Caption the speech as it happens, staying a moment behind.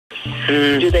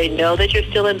Do they know that you're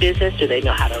still in business? Do they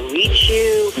know how to reach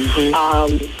you?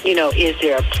 Is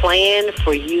there a plan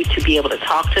for you to be able to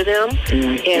talk to them?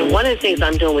 And one of the things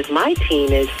I'm doing with my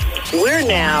team is we're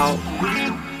now...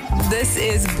 This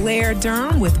is Blair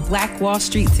Durham with Black Wall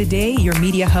Street Today, your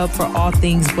media hub for all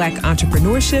things Black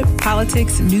entrepreneurship,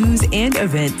 politics, news, and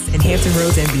events in Hampton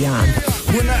Roads and beyond.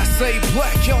 When I say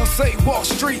black, y'all say Wall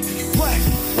Street. Black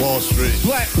Wall Street.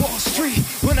 Black Wall Street.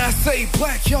 When I say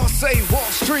black, y'all say Wall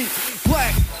Street.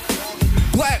 Black.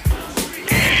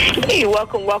 Hey,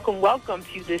 welcome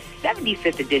to the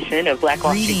 75th edition of Black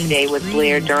Wall Street Today with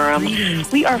Blair Durham.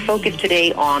 We are focused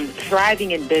today on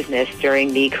thriving in business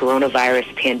during the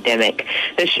coronavirus pandemic.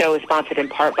 This show is sponsored in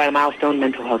part by Milestone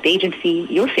Mental Health Agency,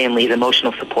 Your Family's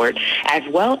Emotional Support, as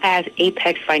well as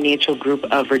Apex Financial Group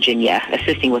of Virginia,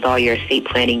 assisting with all your estate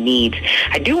planning needs.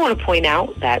 I do want to point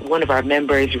out that one of our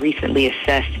members recently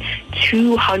assessed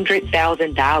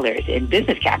 $200,000 in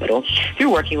business capital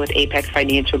through working with Apex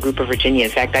Financial Group of Virginia.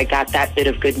 In fact, I got that bit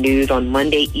of good news on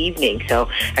Monday evening. So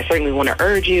I certainly want to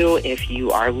urge you, if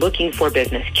you are looking for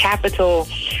business capital,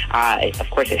 of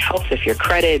course it helps if your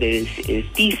credit is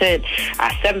decent,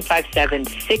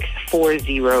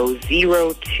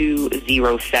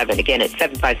 757-640-0207. Again, it's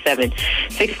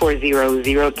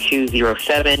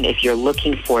 757-640-0207 if you're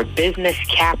looking for business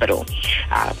capital.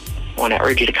 I want to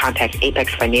urge you to contact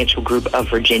Apex Financial Group of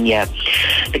Virginia.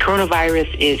 The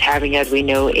coronavirus is having, as we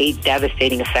know, a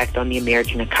devastating effect on the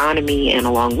American economy, and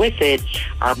along with it,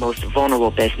 our most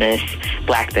vulnerable business,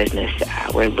 Black business.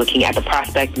 We're looking at the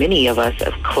prospect, many of us,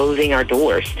 of closing our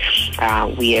doors.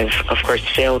 We have, of course,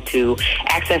 failed to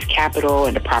access capital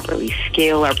and to properly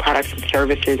scale our products and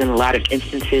services in a lot of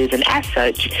instances, and as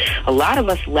such, a lot of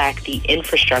us lack the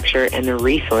infrastructure and the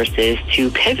resources to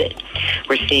pivot.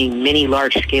 We're seeing many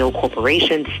large-scale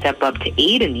corporations step up to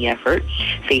aid in the effort.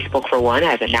 Facebook, for one,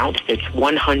 has announced its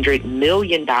 $100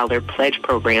 million pledge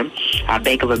program.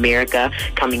 Bank of America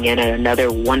coming in at another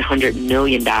 $100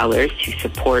 million to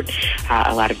support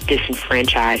a lot of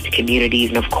disenfranchised communities.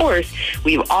 And of course,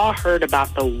 we've all heard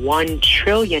about the $1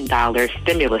 trillion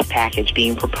stimulus package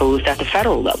being proposed at the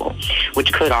federal level,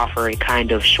 which could offer a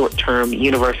kind of short-term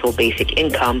universal basic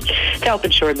income to help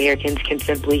ensure Americans can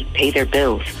simply pay their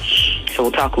bills. So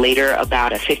we'll talk later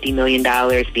about a $50 million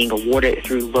being awarded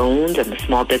through loans and the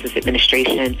Small Business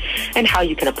Administration and how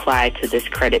you can apply to this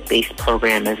credit-based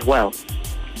program as well.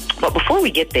 But before we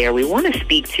get there, we want to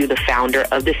speak to the founder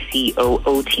of the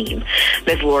COO team,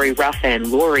 Ms. Lori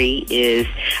Ruffin. Lori is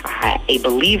a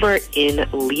believer in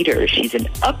leaders. She's an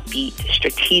upbeat,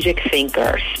 strategic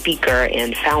thinker, speaker,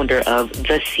 and founder of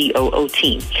the COO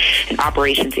team, an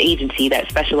operations agency that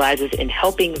specializes in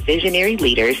helping visionary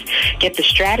leaders get the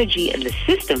strategy and the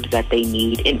systems that they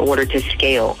need in order to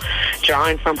scale.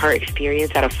 Drawing from her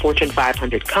experience at a Fortune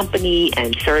 500 company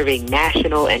and serving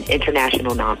national and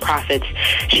international nonprofits,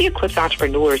 she equips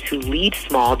entrepreneurs who lead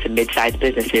small to mid-sized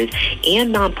businesses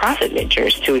and nonprofit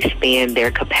ventures to expand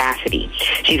their capacity.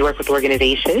 She's worked with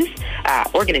organizations,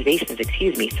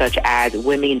 such as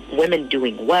Women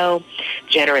Doing Well,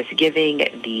 Generous Giving,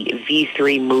 the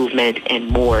V3 Movement, and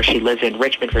more. She lives in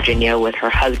Richmond, Virginia, with her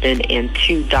husband and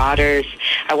 2 daughters.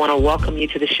 I want to welcome you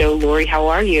to the show, Lori. How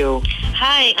are you?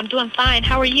 Hi, I'm doing fine.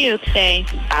 How are you today?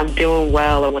 I'm doing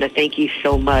well. I want to thank you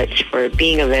so much for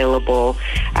being available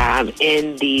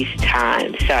in these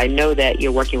times. So I know that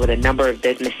you're working with a number of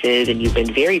businesses and you've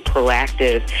been very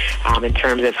proactive in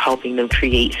terms of helping them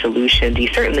create solutions. You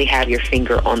certainly have your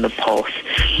finger on the pulse.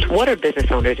 What are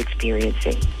business owners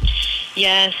experiencing?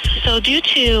 Yes. So due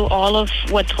to all of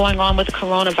what's going on with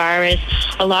coronavirus,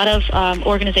 a lot of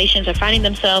organizations are finding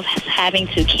themselves having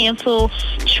to cancel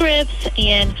trips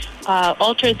and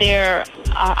alter their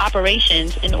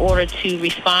operations in order to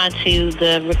respond to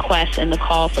the request and the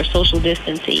call for social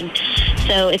distancing.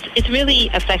 So it's really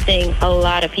affecting a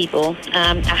lot of people.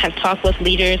 I have talked with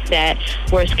leaders that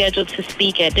were scheduled to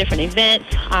speak at different events.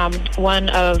 One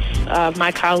of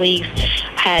my colleagues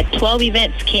had 12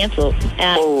 events canceled.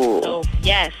 So,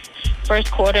 yes.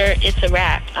 First quarter, it's a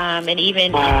wrap. And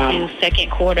even into second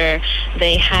quarter,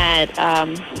 they had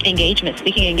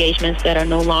speaking engagements that are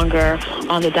no longer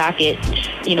on the docket.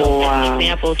 As an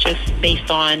example, just based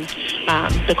on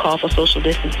the call for social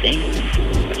distancing.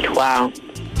 Wow.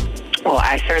 Well,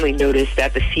 I certainly noticed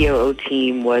that the COO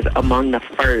team was among the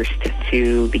first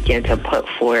to begin to put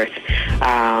forth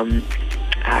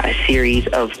a series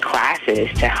of classes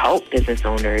to help business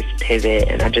owners pivot.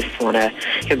 And I just want to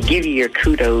give you your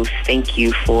kudos. Thank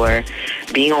you for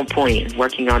being on point,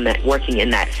 working in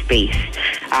that space.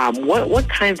 What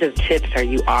kinds of tips are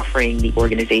you offering the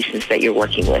organizations that you're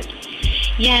working with?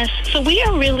 Yes. So we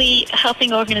are really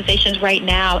helping organizations right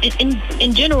now.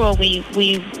 In general,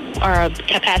 we are a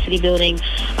capacity building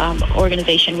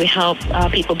organization. We help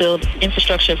people build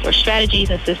infrastructure for strategies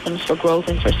and systems for growth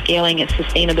and for scaling and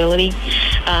sustainability.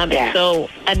 And so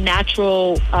a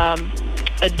natural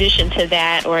addition to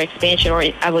that, or expansion, or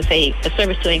I would say a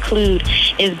service to include,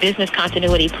 is business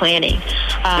continuity planning.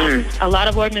 A lot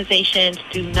of organizations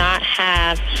do not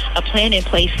have a plan in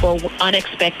place for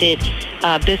unexpected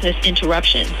business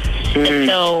interruptions. And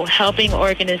so helping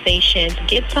organizations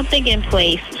get something in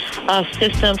place, a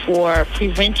system for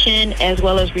prevention as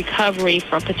well as recovery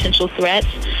from potential threats,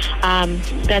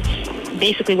 that's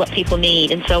basically what people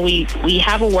need. And so we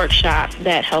have a workshop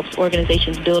that helps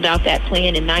organizations build out that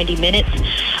plan in 90 minutes.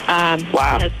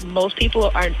 Because most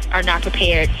people are not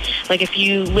prepared. Like if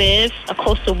you live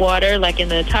close to water, like in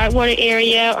the Tidewater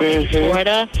area or maybe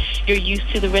Florida, you're used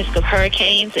to the risk of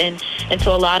hurricanes. And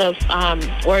so a lot of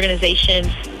organizations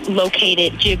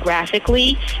located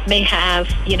geographically may have,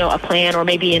 a plan, or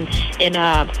maybe in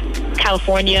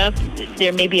California,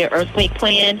 there may be an earthquake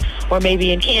plan, or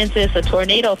maybe in Kansas, a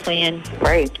tornado plan.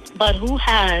 Right. But who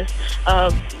has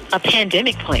a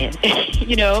pandemic plan,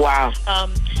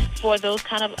 for those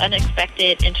kind of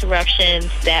unexpected interruptions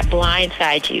that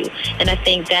blindside you? And I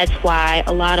think that's why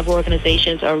a lot of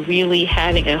organizations are really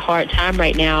having a hard time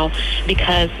right now,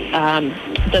 because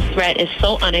the threat is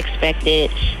so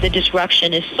unexpected, the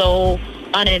disruption is so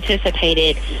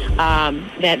unanticipated,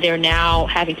 that they're now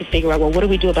having to figure out, well, what do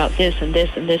we do about this and this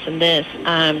and this and this?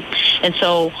 And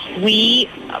so we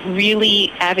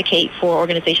really advocate for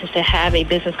organizations to have a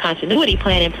business continuity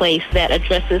plan in place that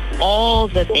addresses all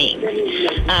the things,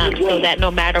 so that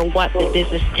no matter what the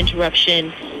business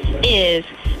interruption is,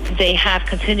 they have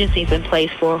contingencies in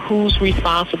place for who's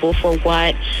responsible for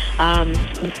what,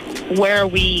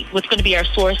 what's going to be our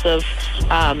source of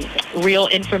real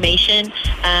information,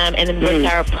 and then what's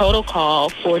our protocol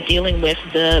for dealing with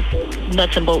the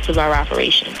nuts and bolts of our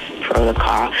operations.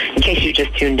 Protocol. In case you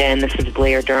just tuned in, this is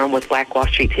Blair Durham with Black Wall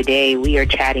Street Today. We are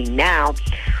chatting now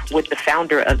with the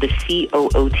founder of the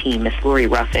COO team, Miss Lori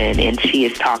Ruffin, and she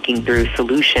is talking through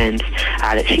solutions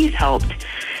that she's helped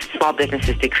small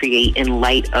businesses to create in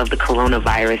light of the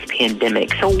coronavirus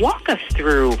pandemic. So walk us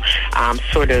through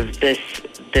sort of this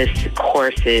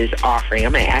course's offering.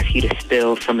 I'm going to ask you to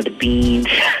spill some of the beans,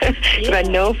 because I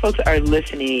know folks are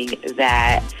listening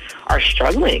that are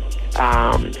struggling,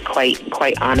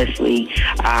 quite honestly,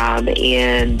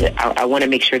 and I want to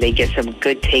make sure they get some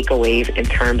good takeaways in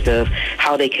terms of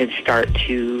how they can start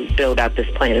to build out this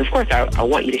plan. And of course, I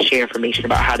want you to share information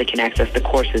about how they can access the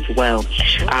course as well,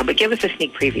 but give us a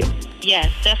sneak preview.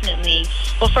 Yes, definitely.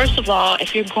 Well, first of all,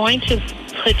 if you're going to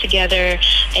put together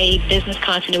a business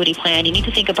continuity plan, you need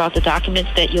to think about the documents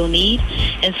that you'll need.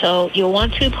 And so you'll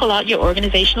want to pull out your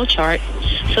organizational chart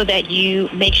so that you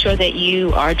make sure that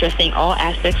you are addressing all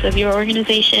aspects of your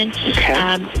organization.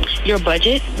 Your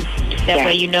budget. That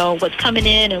way you know what's coming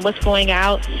in and what's going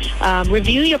out.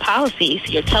 Review your policies,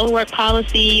 your telework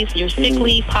policies, your sick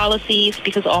leave policies,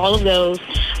 because all of those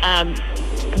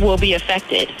will be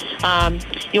affected.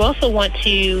 You also want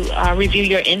to review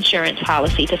your insurance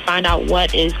policy to find out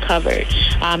what is covered,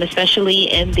 especially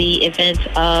in the event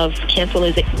of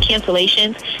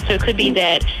cancellations. So it could be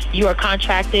that you are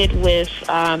contracted with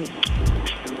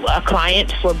a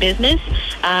client for business.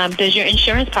 Does your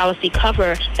insurance policy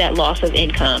cover that loss of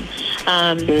income?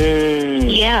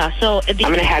 Yeah, so I'm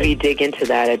going to have you dig into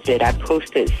that a bit. I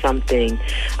posted something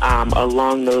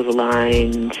along those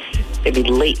lines maybe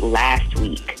late last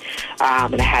week.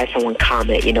 And I had someone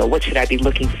comment, what should I be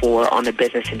looking for on the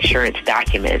business insurance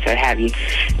documents? I'd have you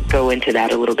go into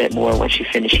that a little bit more once you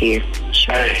finish here.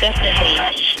 Sure,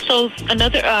 definitely. So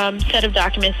another set of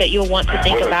documents that you'll want to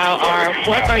think about are,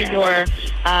 what are your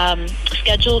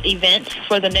scheduled events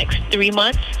for the next 3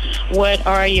 months? What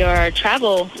are your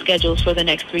travel schedules for the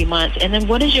next 3 months? And then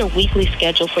what is your weekly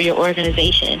schedule for your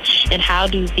organization? And how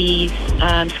do these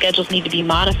schedules need to be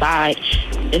modified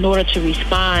in order to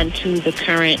respond to the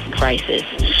current crisis?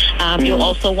 You'll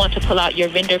also want to pull out your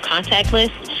vendor contact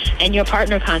list and your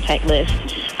partner contact list,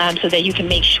 so that you can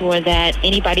make sure that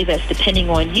anybody that's depending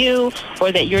on you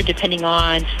or that you're depending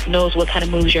on knows what kind of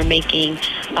moves you're making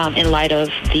in light of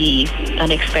the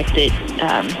unexpected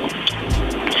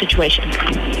situation.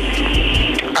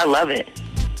 I love it.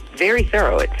 Very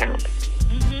thorough, it sounds.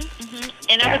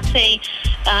 And I would say,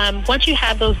 once you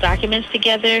have those documents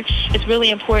together, it's really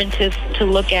important to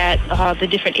look at the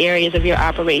different areas of your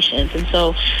operations. And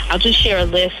so I'll just share a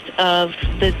list of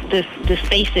the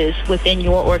spaces within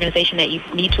your organization that you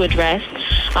need to address.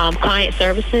 Client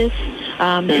services.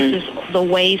 This is the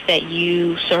ways that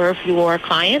you serve your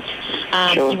clients.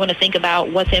 You want to think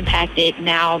about what's impacted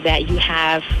now that you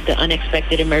have the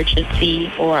unexpected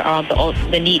emergency or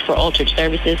the need for altered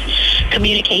services.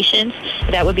 Communications,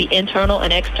 that would be internal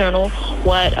and external.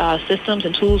 What systems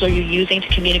and tools are you using to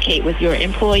communicate with your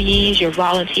employees, your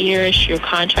volunteers, your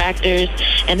contractors?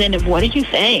 And then what are you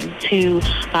saying to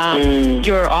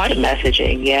your audience?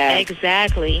 Messaging, yeah.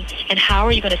 Exactly. And how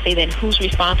are you going to say that? And who's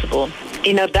responsible?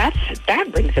 That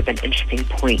brings up an interesting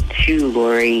point too,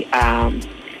 Lori.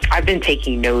 I've been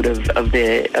taking note of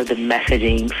the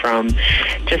messaging from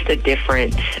just the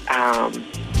different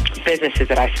businesses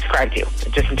that I subscribe to,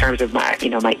 just in terms of my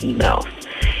emails.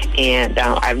 And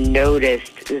I've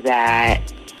noticed that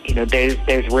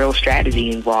there's real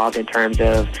strategy involved in terms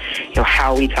of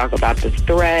how we talk about the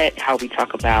threat, how we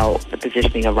talk about the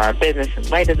positioning of our business in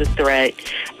light of the threat,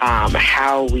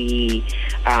 how we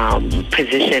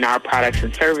position our products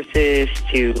and services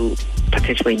to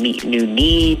potentially meet new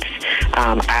needs.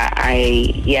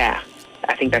 I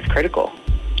think that's critical.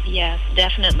 Yes,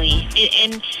 definitely.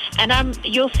 And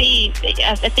you'll see,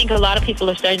 I think a lot of people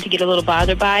are starting to get a little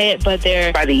bothered by it, but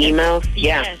by the emails?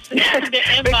 Yeah. Yes.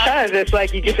 Because it's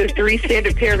like you get the 3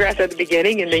 standard paragraphs at the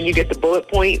beginning, and then you get the bullet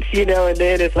points, and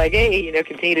then it's like, hey,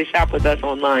 continue to shop with us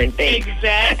online. Thanks.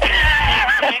 Exactly.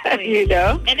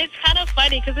 And it's kind of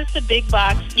funny because it's a big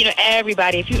box.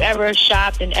 Everybody, if you ever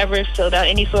shopped and ever filled out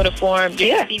any sort of form,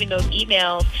 you're receiving those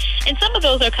emails. And some of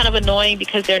those are kind of annoying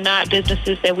because they're not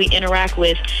businesses that we interact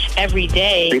with every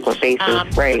day. Frequent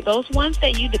basis, right. Those ones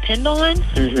that you depend on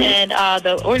and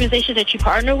the organizations that you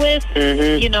partner with,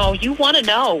 you want to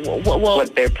know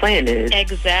what their plan is.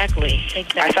 Exactly.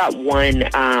 I thought one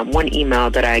email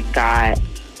that I got,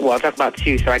 I'll talk about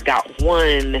two. So I got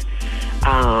one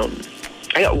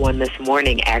this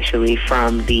morning, actually,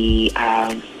 from the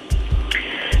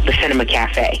Cinema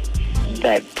Cafe,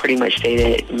 that pretty much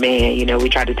stated, man, we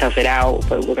tried to tough it out,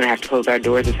 but we're going to have to close our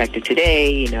doors effective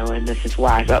today, and this is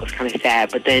why. So that was kind of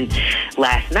sad. But then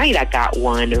last night I got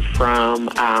one from,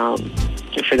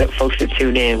 for the folks that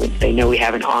tune in, they know we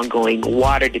have an ongoing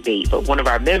water debate, but one of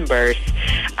our members,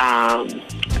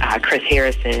 Chris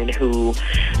Harrison, who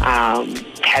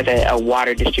has a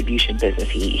water distribution business.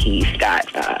 He's got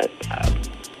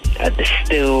an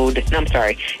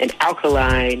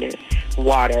alkaline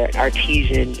water,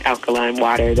 artesian alkaline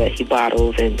water that he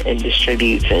bottles and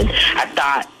distributes. And I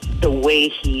thought the way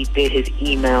he did his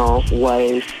email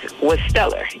was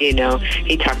stellar. He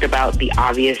talked about the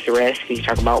obvious risks. He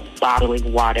talked about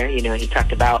bottling water. He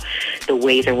talked about the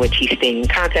ways in which he's staying in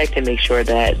contact to make sure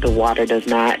that the water does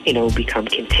not, become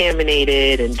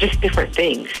contaminated, and just different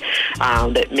things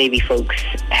that maybe folks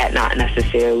had not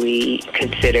necessarily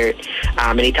considered.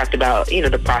 And he talked about,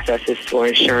 the processes for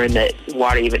ensuring that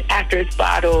water, even after it's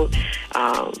bottled,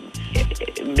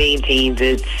 it maintains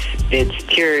its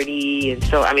purity. And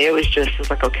so, it was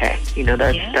like, okay,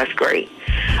 that's great.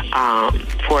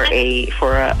 For a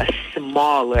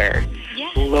smaller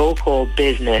local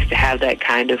business to have that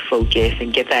kind of focus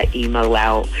and get that email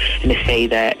out and to say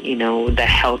that, the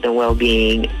health and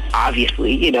well-being,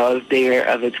 obviously,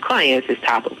 of its clients is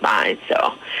top of mind.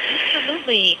 So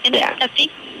absolutely. And I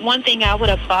think one thing I would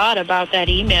applaud about that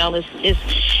email is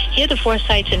he had the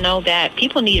foresight to know that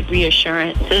people need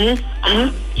reassurance.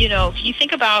 If you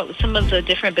think about some of the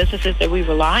different businesses that we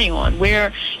rely on,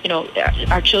 where,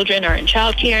 our children are in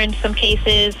childcare in some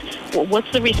cases, what's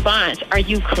the response? Are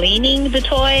you cleaning the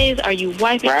toys? Are you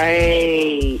wiping?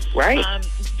 Right.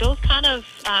 Those kind of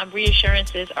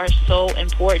reassurances are so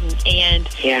important, and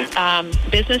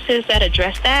businesses that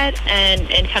address that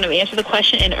and kind of answer the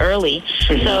question in early.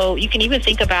 So you can even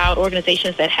think about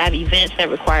organizations that have events that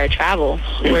require travel,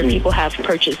 where people have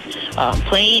purchased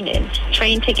plane and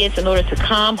train tickets in order to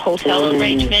come, hotel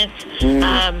arrangements.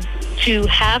 To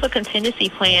have a contingency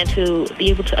plan to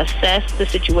be able to assess the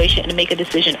situation and make a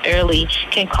decision early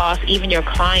can cost even your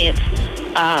clients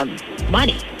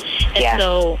money. And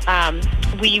so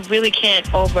we really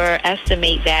can't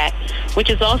overestimate that, which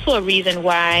is also a reason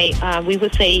why we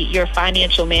would say your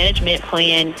financial management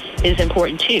plan is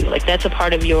important too. Like, that's a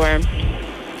part of your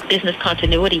business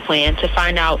continuity plan, to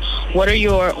find out what are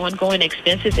your ongoing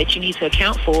expenses that you need to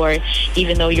account for,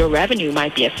 even though your revenue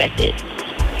might be affected.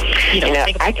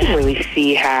 I can really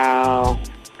see how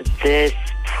this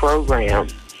program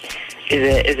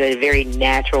is a very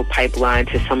natural pipeline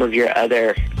to some of your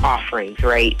other offerings,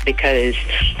 right? Because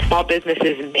small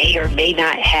businesses may or may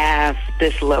not have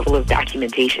this level of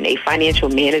documentation. A financial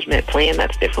management plan,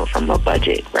 that's different from a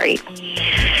budget, right?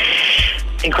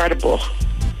 Incredible.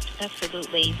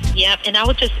 Absolutely. Yep. And I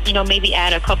would just, maybe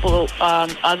add a couple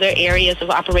other areas of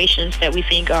operations that we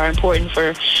think are important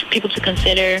for people to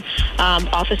consider.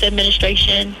 Office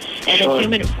administration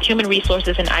and then human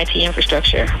resources and IT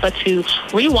infrastructure. But to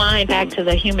rewind back to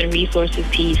the human resources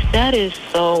piece, that is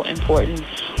so important.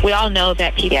 We all know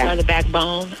that people are the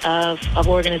backbone of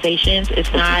organizations.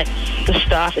 It's not the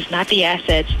stuff. It's not the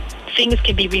assets. Things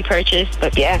can be repurchased,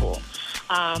 but people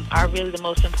are really the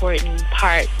most important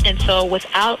part. And so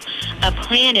without a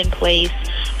plan in place,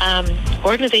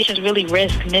 organizations really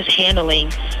risk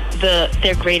mishandling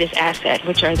their greatest asset,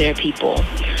 which are their people.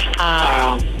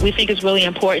 We think it's really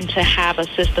important to have a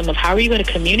system of how are you going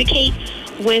to communicate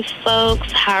with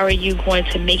folks? How are you going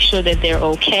to make sure that they're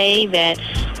okay, that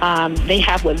they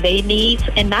have what they need,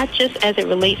 and not just as it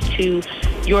relates to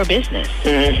your business.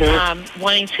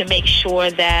 Wanting to make sure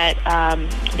that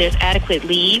there's adequate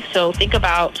leave. So think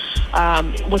about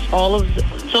with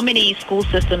so many school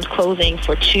systems closing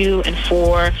for 2 and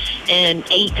 4 and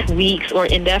 8 weeks or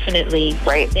indefinitely.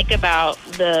 Right. Think about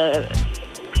the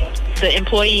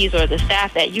employees or the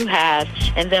staff that you have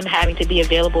and them having to be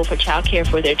available for childcare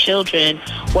for their children.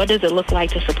 What does it look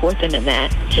like to support them in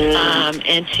that?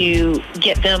 And to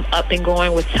get them up and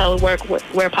going with telework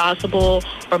where possible,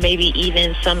 or maybe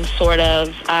even some sort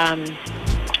of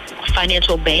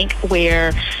financial bank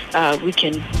where we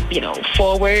can,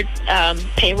 forward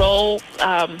payroll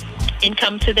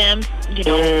income to them.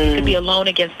 It could be a loan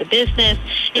against the business.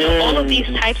 All of these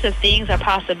types of things are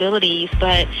possibilities,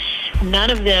 but none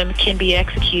of them can be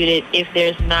executed if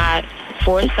there's not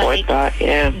foresight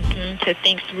to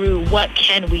think through what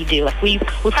can we do. Like we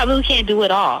probably can't do it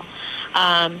all.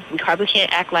 We probably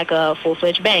can't act like a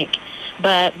full-fledged bank,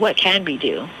 but what can we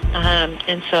do?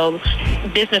 And so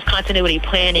business continuity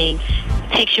planning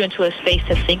takes you into a space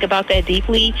to think about that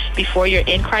deeply before you're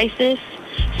in crisis,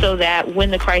 so that when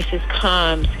the crisis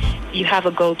comes, you have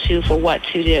a go-to for what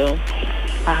to do.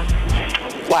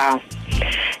 Wow.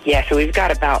 Yeah, so we've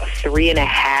got about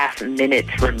 3.5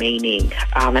 minutes remaining.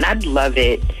 And I'd love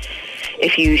it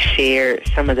if you share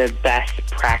some of the best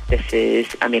practices.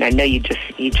 I mean, I know you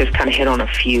just kind of hit on a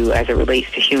few as it relates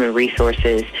to human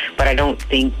resources, but I don't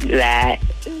think that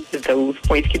those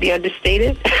points can be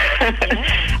understated.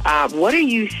 What are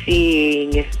you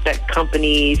seeing that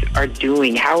companies are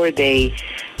doing? How are they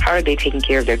taking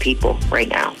care of their people right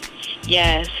now?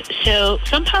 Yes. So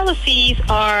some policies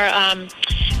are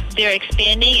they're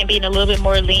expanding and being a little bit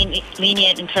more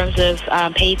lenient in terms of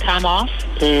paid time off,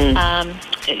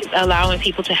 allowing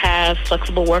people to have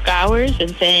flexible work hours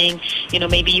and saying,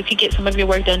 maybe you could get some of your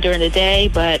work done during the day,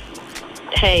 but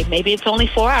hey, maybe it's only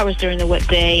 4 hours during the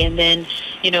day and then,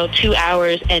 2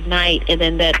 hours at night, and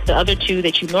then the other 2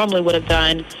 that you normally would have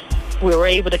done, we were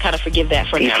able to kind of forgive that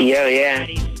for now.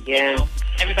 PTO,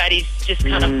 everybody's just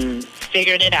kind of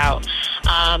figuring it out.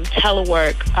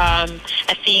 Telework.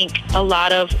 I think a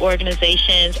lot of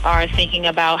organizations are thinking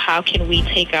about how can we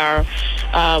take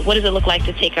what does it look like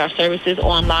to take our services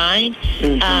online,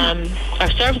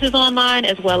 our services online,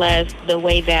 as well as the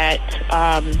way that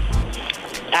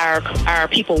our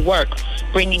people work,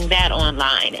 bringing that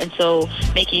online. And so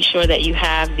making sure that you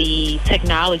have the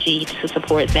technology to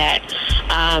support that.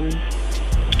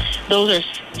 Those are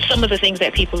some of the things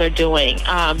that people are doing.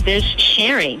 There's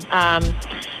sharing.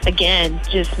 Again,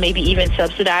 just maybe even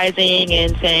subsidizing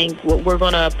and saying, we're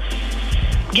going to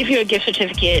give you a gift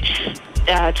certificate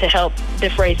to help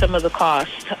defray some of the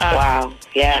costs. Wow.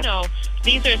 Yeah.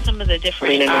 These are some of the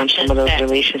different leaning on some of those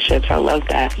relationships. I love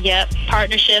that. Yep,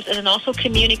 partnerships, and then also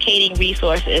communicating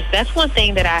resources. That's one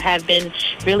thing that I have been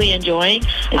really enjoying.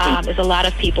 Is a lot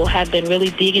of people have been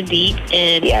really digging deep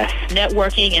in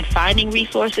networking and finding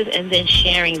resources, and then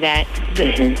sharing that.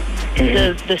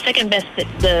 The second best,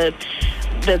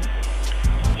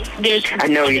 I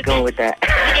know where you're going with that.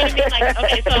 You know what I mean? Like,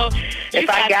 okay, so if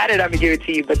I got it, I'm going to give it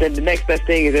to you. But then the next best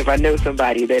thing is if I know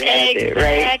somebody that has it,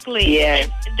 right? Exactly. Yeah.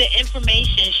 The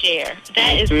information share.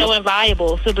 That is so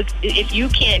invaluable. So if you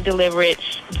can't deliver it,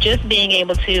 just being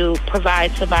able to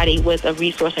provide somebody with a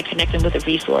resource and connect them with a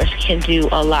resource can do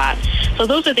a lot. So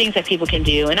those are things that people can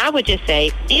do. And I would just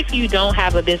say, if you don't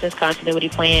have a business continuity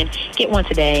plan, get one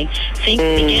today.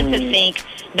 Begin to think,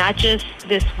 not just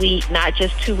this week, not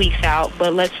just 2 weeks out,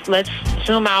 but let's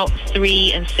zoom out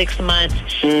 3 and 6 months.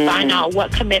 Find out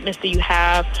what commitments do you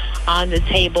have on the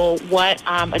table, what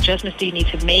adjustments do you need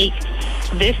to make.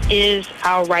 This is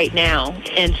our right now.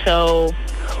 And so,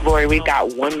 Lori, we've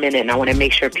got 1 minute, and I want to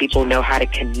make sure people know how to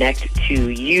connect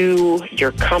to you,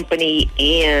 your company,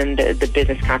 and the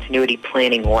business continuity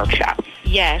planning workshop.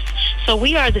 Yes. So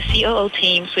we are the COO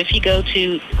team. So if you go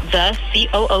to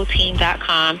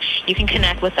thecooteam.com, you can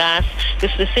connect with us. The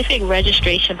specific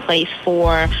registration place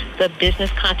for the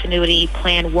Business Continuity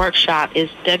Plan Workshop is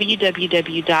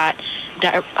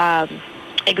executivedirectormeetup.com.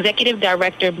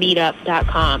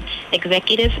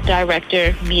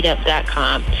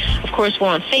 executivedirectormeetup.com. Of course, we're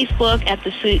on Facebook at the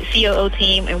COO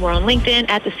team, and we're on LinkedIn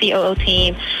at the COO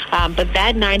team. But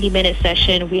that 90-minute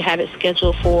session, we have it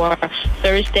scheduled for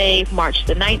Thursday, March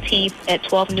the 19th at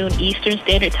 12 noon Eastern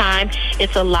Standard Time.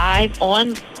 It's a live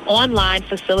online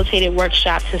facilitated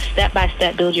workshop to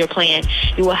step-by-step build your plan.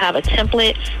 You will have a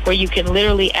template where you can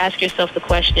literally ask yourself the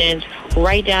questions,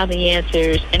 write down the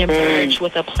answers, and emerge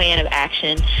with a plan of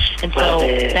action. And so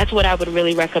that's what I would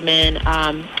really recommend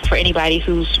for anybody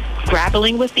who's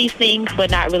grappling with these things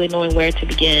but not really knowing where to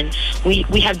begin. We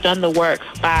have done the work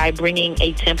by bringing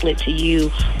a template to you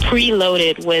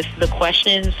preloaded with the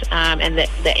questions and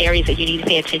the areas that you need to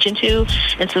pay attention to.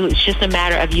 And so it's just a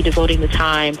matter of you devoting the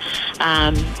time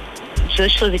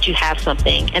just so that you have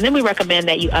something. And then we recommend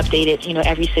that you update it,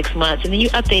 every 6 months. And then you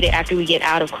update it after we get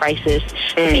out of crisis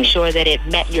to make sure that it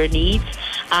met your needs.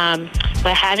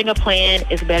 But having a plan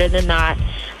is better than not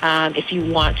if you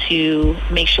want to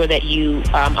make sure that you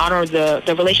honor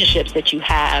the relationships that you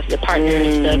have, the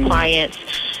partners, the clients,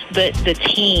 the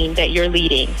team that you're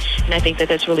leading. And I think that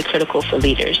that's really critical for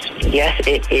leaders. Yes,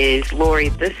 it is. Lori,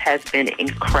 this has been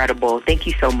incredible. Thank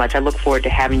you so much. I look forward to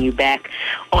having you back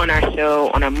on our show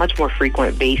on a much more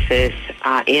frequent basis,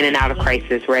 in and out of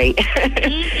crisis, right?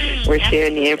 We're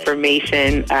sharing the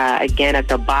information, again, at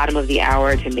the bottom of the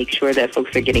hour to make sure that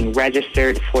folks are getting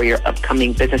registered for your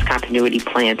upcoming Business Continuity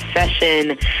Plan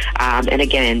session. And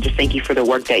again, just thank you for the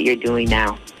work that you're doing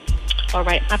now. All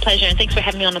right. My pleasure. And thanks for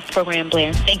having me on the program,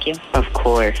 Blair. Thank you. Of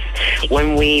course.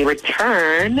 When we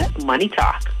return, Money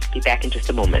Talk. Be back in just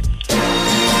a moment.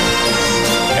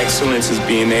 Excellence is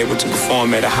being able to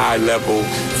perform at a high level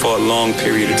for a long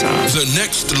period of time. The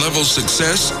next level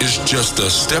success is just a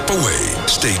step away.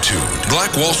 Stay tuned.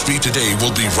 Black Wall Street Today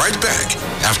will be right back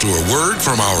after a word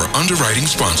from our underwriting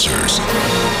sponsors.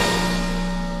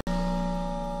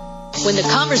 When the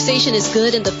conversation is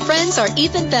good and the friends are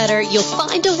even better, you'll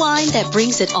find a wine that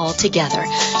brings it all together.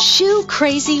 Shoe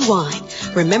Crazy Wine.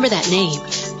 Remember that name.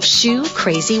 Shoe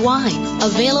Crazy Wine.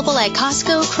 Available at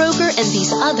Costco, Kroger, and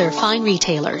these other fine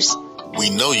retailers.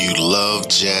 We know you love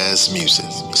jazz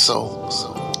music, so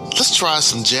let's try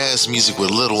some jazz music with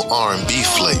a little R&B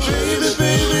flavor. Baby,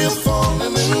 baby, I'm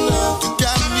falling in love. You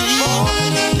got me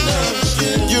falling in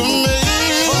love. You made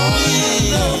me falling in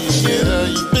love.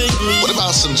 What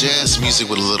about some jazz music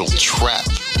with a little trap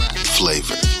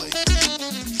flavor?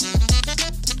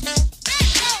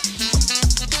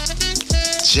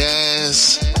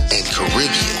 Jazz and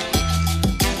Caribbean.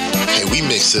 Hey, we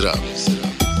mix it up.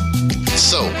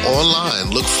 So, online,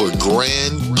 look for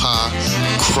Grandpa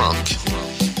Crunk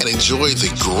and enjoy the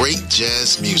great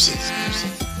jazz music.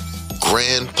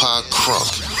 Grandpa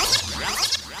Crunk.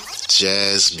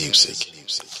 Jazz music.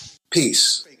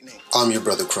 Peace. I'm your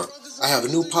brother Crunk. I have a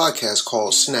new podcast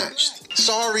called Snatched.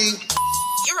 Sorry.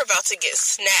 You're about to get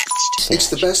snatched. It's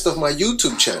the best of my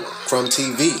YouTube channel, From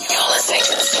TV. You're listening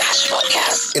to the Snatched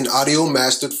podcast. In audio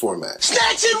mastered format.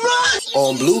 Snatch and run!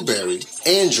 On Blueberry,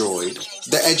 Android,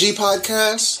 the Edgy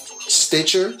Podcast,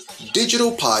 Stitcher,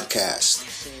 Digital Podcast,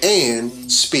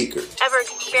 and Speaker. Ever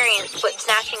experienced what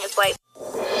snatching is like?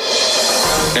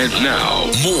 And now,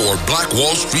 more Black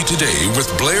Wall Street Today with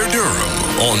Blair Durham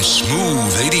on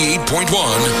Smooth 88.1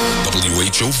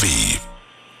 WHOV.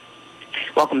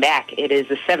 Welcome back. It is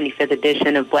the 75th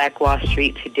edition of Black Wall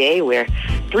Street Today. We're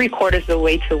 3/4 of the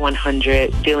way to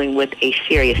 100, dealing with a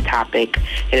serious topic.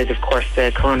 It is, of course,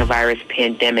 the coronavirus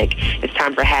pandemic. It's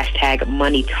time for hashtag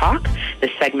Money Talk.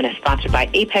 This segment is sponsored by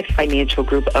Apex Financial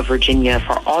Group of Virginia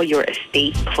for all your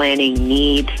estate planning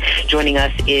needs. Joining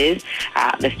us is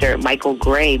Mr. Michael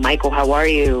Gray. Michael, how are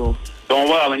you? Doing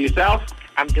well. And yourself?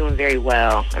 I'm doing very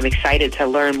well. I'm excited to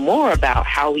learn more about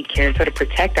how we can sort of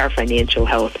protect our financial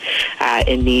health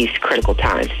in these critical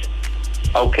times.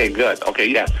 Okay, good. Okay,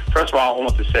 yeah. First of all, I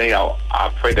want to say I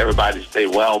pray that everybody stay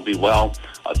well, be well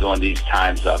during these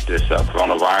times of this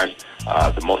coronavirus.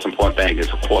 The most important thing is,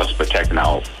 of course, protecting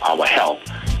our health.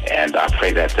 And I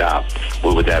pray that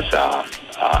we would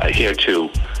adhere to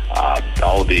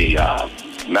all the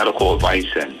medical advice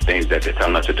and things that they're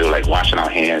telling us to do, like washing our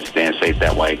hands, staying safe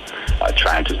that way,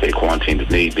 trying to stay quarantined if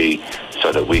need be,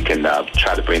 so that we can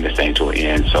try to bring this thing to an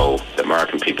end so the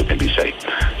American people can be safe.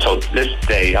 So this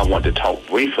day, I want to talk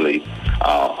briefly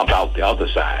about the other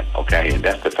side, okay, and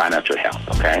that's the financial health,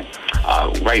 okay?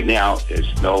 Right now,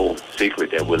 it's no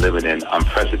secret that we're living in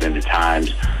unprecedented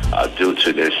times due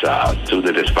to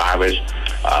this virus.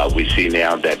 We see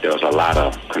now that there's a lot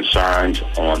of concerns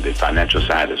on the financial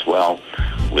side as well.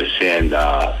 We're seeing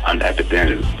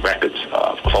unprecedented records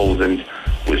of closings.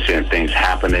 We're seeing things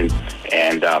happening,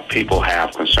 and people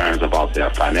have concerns about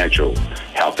their financial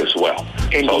health as well.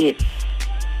 Indeed.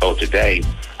 So today,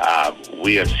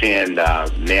 we are seeing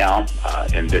now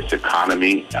in this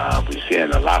economy, we're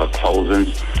seeing a lot of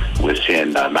closings. We're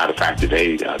seeing, matter of fact,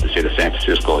 today, the city of San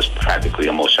Francisco is practically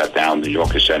almost shut down. New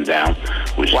York is shut down.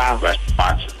 We see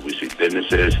restaurants. We see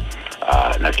businesses.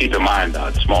 Now, keep in mind,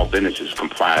 small businesses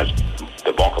comprise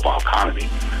the bulk of our economy.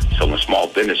 So when small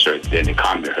business hurt, then the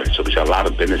economy hurts. So we see a lot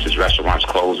of businesses, restaurants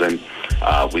closing.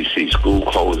 We see school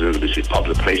closings. We see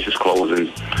public places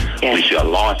closing. Yes. We see a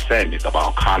large segment of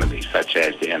our economy, such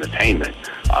as the entertainment.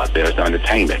 There's the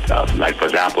entertainment, like, for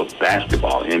example,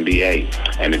 basketball,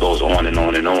 NBA, and it goes on and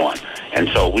on and on. And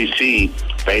so we see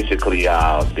basically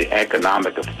the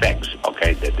economic effects,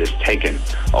 okay, that is taken,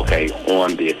 okay,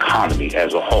 on the economy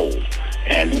as a whole.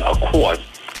 And, of course,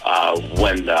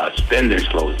 when spending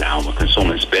slows down, when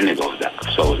consumer spending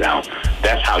slows down,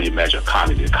 that's how you measure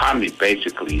economy. The economy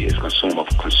basically is consumer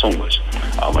for consumers.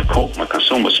 When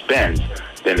consumer spends,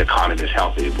 then the economy is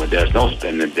healthy. When there's no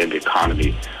spending, then the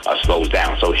economy slows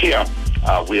down. So here,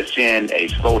 we are seeing a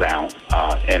slowdown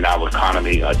in our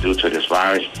economy due to this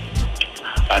virus.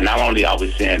 Not only are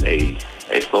we seeing a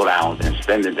slowdown in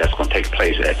spending that's going to take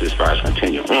place as this virus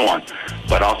continues on,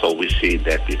 but also we see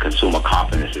that the consumer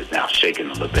confidence is now shaking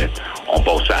a little bit on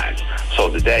both sides. So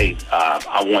today,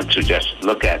 I want to just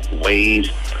look at ways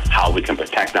how we can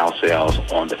protect ourselves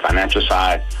on the financial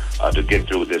side to get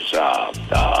through this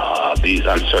these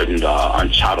uncertain,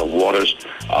 uncharted waters.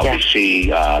 We see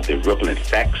the rippling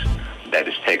effects that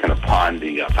is taken upon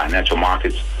the financial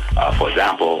markets. For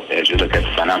example, as you look at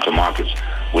the financial markets,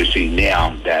 we see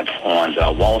now that on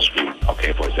Wall Street,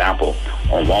 okay, for example,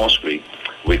 on Wall Street,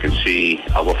 we can see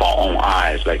with our own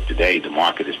eyes, like today, the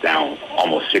market is down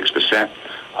almost 6%.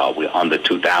 We're under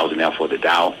 2,000 now for the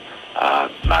Dow.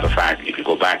 Matter of fact, if you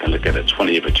go back and look at a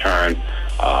 20-year return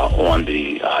on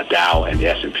the Dow and the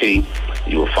S&P,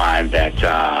 you will find that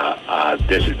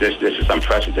this is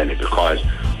unprecedented because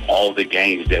all the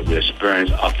gains that we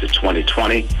experienced up to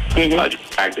 2020,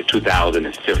 back to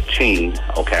 2015,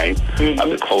 okay,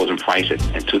 the closing price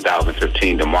in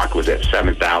 2015, the market was at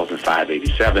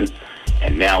 7,587,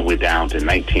 and now we're down to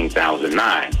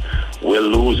 19,009. We're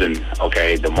losing,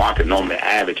 okay, the market normally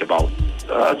average about,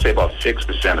 I'd say about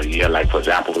 6% a year. Like, for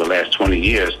example, for the last 20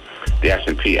 years, the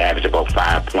S&P averaged about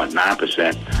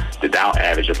 5.9%. The Dow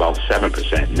averaged about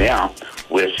 7%. Now,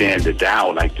 we're seeing the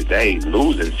Dow, like today,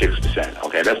 losing 6%.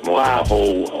 Okay, that's more than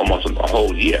almost a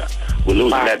whole year. We're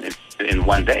losing that in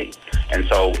one day. And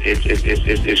so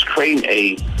it's creating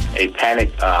a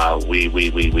panic.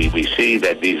 We see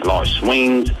that these large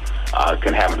swings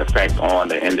can have an effect on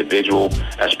the individual,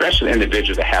 especially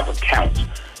individuals that have accounts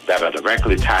that are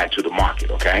directly tied to the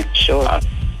market, okay? Sure.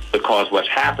 Because what's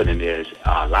happening is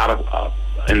a lot of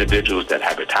individuals that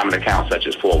have retirement accounts such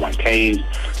as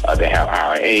 401ks, they have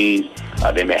IRAs,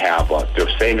 they may have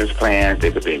thrift savings plans,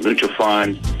 they could be mutual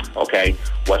funds, okay?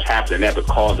 What's happening there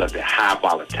because of the high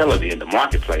volatility in the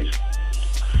marketplace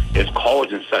is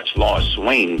causing such large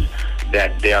swings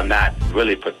that they're not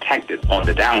really protected on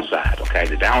the downside, okay?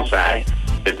 The downside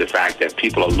is the fact that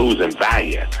people are losing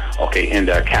value, okay, in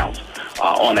their accounts.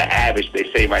 On the average,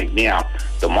 they say right now,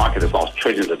 the market has lost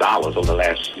trillions of dollars over the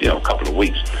last, couple of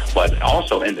weeks. But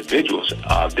also individuals,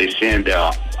 they're seeing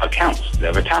their accounts,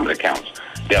 their retirement accounts,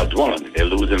 they're dwindling, they're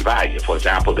losing value. For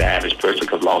example, the average person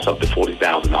could have lost up to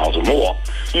 $40,000 or more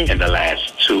in the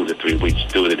last 2 to 3 weeks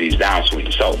due to these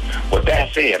downswings. So with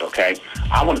that said, okay,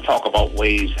 I want to talk about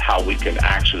ways how we can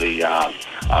actually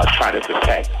try to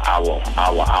protect our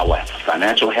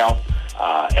financial health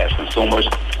as consumers.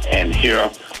 And here,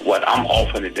 what I'm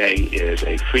offering today is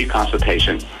a free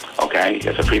consultation, okay?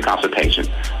 It's a free consultation.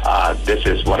 This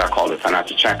is what I call a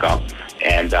financial checkup.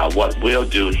 And what we'll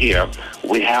do here,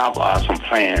 we have some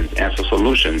plans and some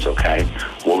solutions, okay,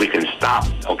 where we can stop,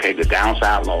 okay, the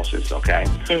downside losses, okay,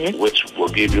 which will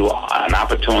give you an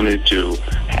opportunity to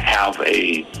have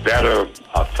a better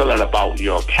feeling about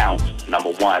your account,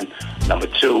 number one. Number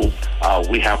two,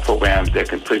 we have programs that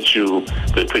can put you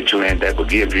in that will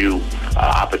give you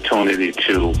opportunity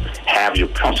to have your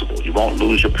principal. You won't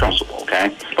lose your principal,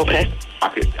 okay? Okay.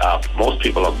 Most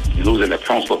people are losing their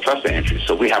principal plus their interest.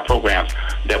 So we have programs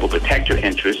that will protect your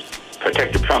interest,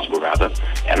 protect your principal rather,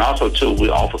 and also too we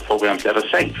offer programs that are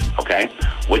safe, okay?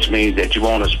 Which means that you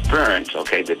won't experience,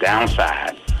 okay, the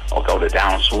downside, okay, or the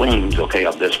downswings, okay,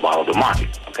 of this volatile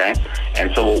market, okay?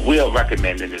 And so what we are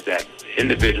recommending is that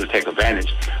individuals take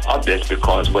advantage of this,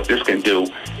 because what this can do,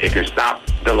 it can stop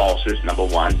the losses, number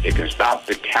one. It can stop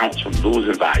the counts from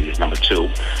losing values, number two.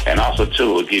 And also,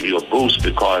 two, it will give you a boost,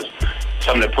 because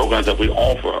some of the programs that we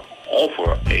offer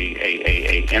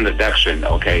a introduction,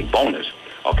 okay, bonus,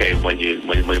 okay, when you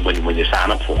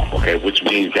sign up for them, okay, which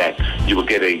means that you will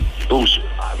get a boost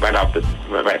right at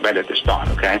the start,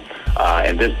 okay,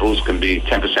 and this boost can be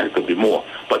 10%, it could be more.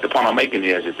 But the point I'm making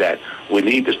is that we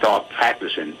need to start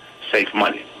practicing safe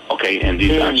money, okay, in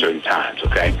these uncertain times,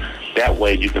 okay. That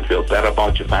way you can feel better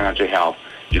about your financial health.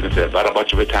 You can feel better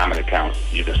about your retirement account.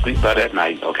 You can sleep better at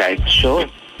night, okay. Sure.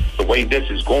 The way this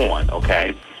is going,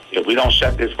 okay, if we don't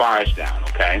shut this virus down,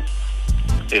 okay,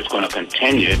 it's going to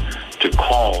continue to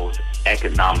cause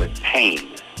economic pain,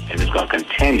 and it's going to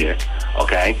continue,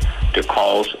 okay, to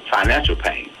cause financial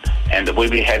pain. And the way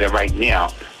we're headed right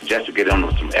now, just to get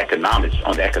on some economics,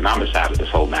 on the economic side of this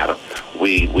whole matter,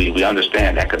 we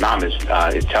understand economics.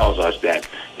 It tells us that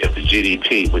if the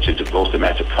GDP, which is the gross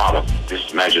domestic product,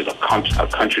 this measures a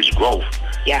country's growth.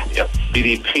 Yeah. If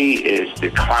GDP is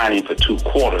declining for 2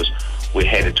 quarters, we're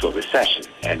headed to a recession.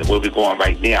 And the way we're going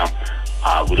right now,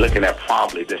 we're looking at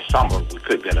probably this summer we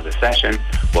could be in a recession.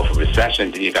 But for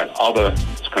recession, then you got other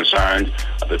concerns,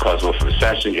 because with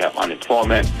recession you have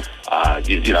unemployment.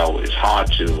 You know, it's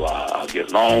hard to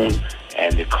get loans,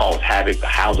 and it causes havoc. The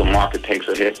housing market takes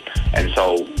a hit. And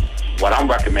so what I'm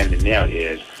recommending now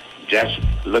is just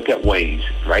look at ways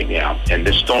right now in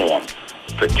this storm,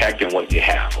 protecting what you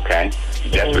have, okay?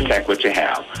 Just protect what you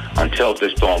have until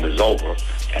this storm is over,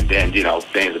 and then, you know,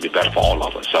 things will be better for all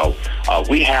of us. So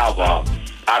we have a lot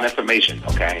of information,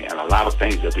 okay, and a lot of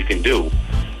things that we can do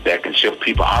that can shift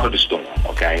people out of the storm,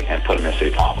 okay, and put them in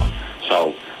safe harbor.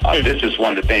 So this is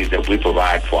one of the things that we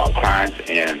provide for our clients,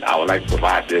 and I would like to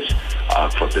provide this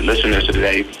for the listeners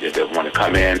today. If they want to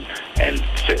come in and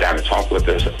sit down and talk with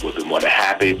us, we'll be more than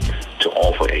happy to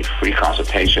offer a free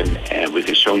consultation, and we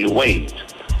can show you ways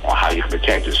on how you can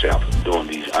protect yourself during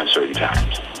these uncertain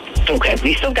times. Okay,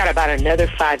 we still got about another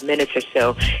 5 minutes or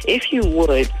so. If you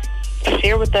would,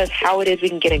 share with us how it is we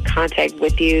can get in contact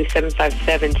with you,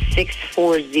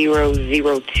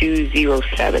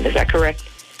 757-640-0207. Is that correct?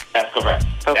 That's correct.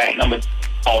 Okay.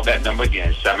 That number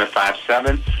again,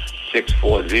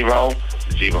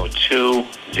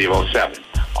 757-640-0207.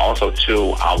 Also,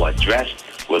 to our address,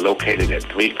 we're located at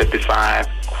 355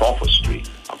 Crawford Street,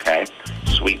 okay,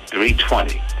 Suite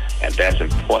 320, and that's in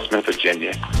Portsmouth,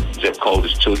 Virginia. Zip code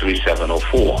is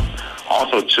 23704.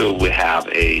 Also, too, we have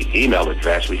a email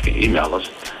address where you can email us,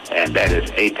 and that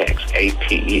is APEX,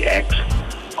 APEX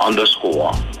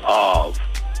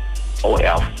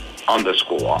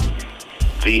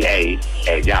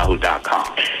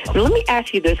 _OF_VA@yahoo.com. Let me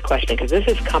ask you this question, because this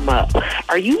has come up.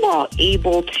 Are you all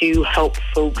able to help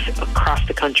folks across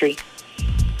the country?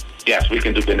 Yes, we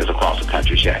can do business across the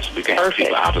country, yes. We can help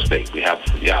people out of state. We have,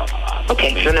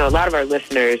 Okay, so no, a lot of our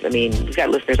listeners, I mean, we've got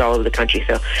listeners all over the country,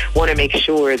 so want to make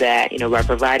sure that, you know, by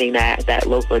providing that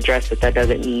local address, that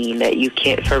doesn't mean that you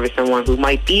can't service someone who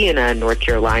might be in a North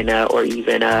Carolina or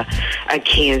even a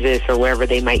Kansas or wherever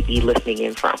they might be listening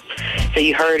in from. So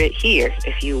you heard it here.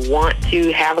 If you want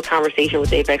to have a conversation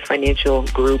with Apex Financial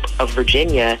Group of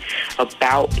Virginia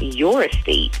about your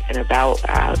estate and about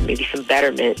maybe some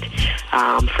betterment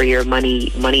for your money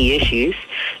issues,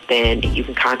 then you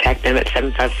can contact them at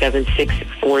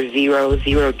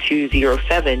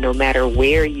 757-640-0207. No matter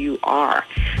where you are,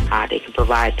 they can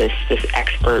provide this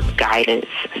expert guidance.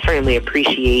 Certainly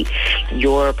appreciate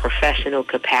your professional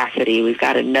capacity. We've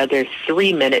got another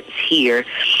 3 minutes here.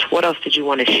 What else did you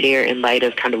want to share in light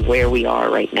of kind of where we are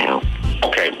right now?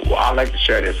 Okay, well, I'd like to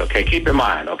share this, okay? Keep in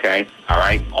mind, okay, all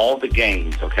right, all the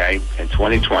gains, okay, in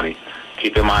 2020,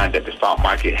 keep in mind that the stock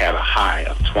market had a high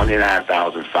of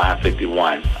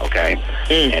 29,551, okay?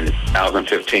 And in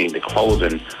 2015, the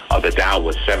closing of the Dow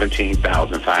was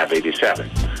 17,587.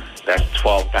 That's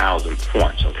 12,000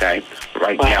 points, okay?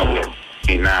 Right now, we're at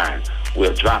 89.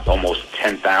 We've dropped almost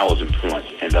 10,000 points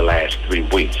in the last 3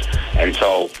 weeks. And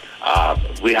so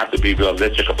we have to be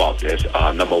realistic about this.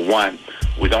 Number one,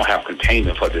 we don't have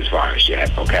containment for this virus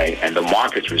yet, okay? And the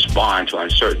markets respond to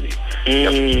uncertainty.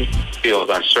 If it feels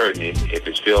uncertainty, if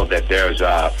it feels that there's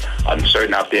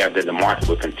uncertainty out there, then the market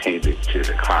will continue to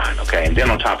decline, okay? And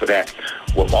then on top of that,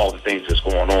 with all the things that's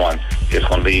going on, it's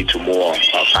going to lead to more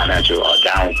financial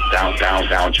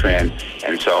downtrend.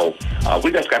 And so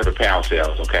we just got to prepare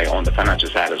ourselves, okay, on the financial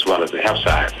side as well as the health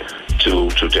side to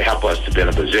help us to be in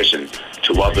a position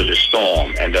to weather the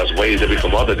storm, and there's ways that we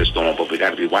can weather the storm, but we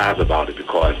got to be wise about it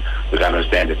because we got to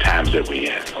understand the times that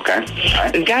we're in, okay? All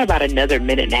right? We've got about another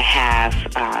minute and a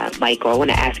half, Michael. I want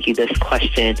to ask you this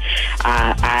question.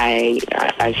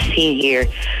 I've seen here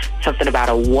something about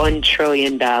a $1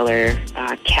 trillion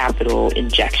capital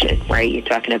injection, right? You're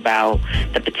talking about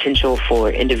the potential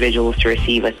for individuals to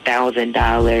receive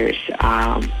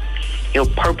 $1,000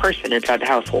 per person inside the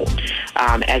household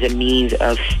as a means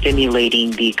of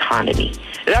stimulating the economy.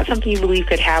 Is that something you believe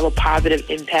could have a positive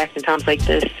impact in times like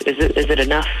this? Is it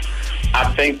enough? I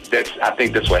think this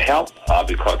will help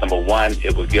because, number one,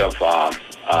 it will give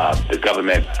the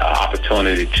government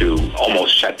opportunity to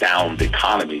almost shut down the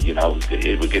economy.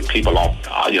 It would get people on,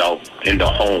 in their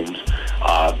homes,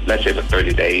 let's say for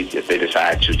 30 days if they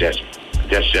decide to just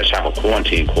have a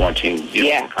quarantine.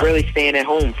 Really staying at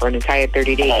home for an entire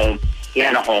 30 days. Home,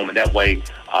 in a home, and that way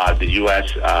the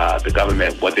U.S., the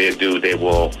government, what they do, they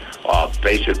will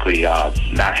basically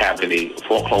not have any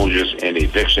foreclosures and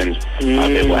evictions.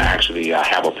 They will actually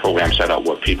have a program set up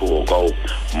where people will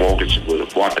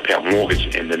want to pay a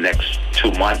mortgage in the next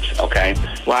 2 months, okay?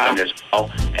 Wow.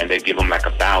 And they give them like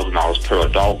 $1,000 per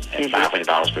adult and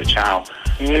 $500 per child.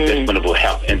 And this money will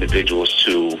help individuals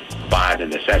to buy the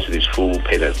necessities, food,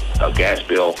 pay the gas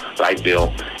bill, light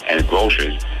bill, and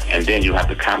groceries. And then you have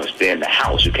to kind of stay in the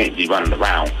house. You can't be running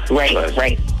around.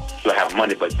 Right. You'll have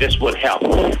money, but this would help.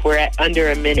 We're at under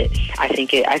a minute. I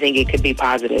think it could be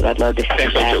positive. I'd love to see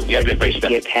that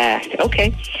get passed.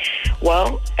 Okay.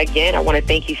 Well, again, I want to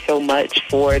thank you so much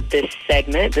for this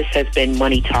segment. This has been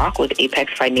Money Talk with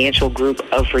Apex Financial Group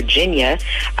of Virginia,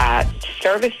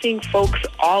 servicing folks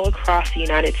all across the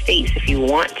United States. If you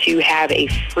want to have a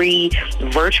free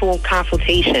virtual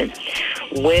consultation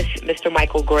with Mr.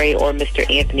 Michael Gray or Mr.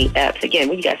 Anthony Epps, again,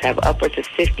 we guys have upwards of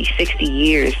 50, 60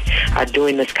 years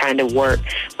doing this kind of work.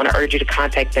 I want to urge you to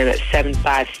contact them at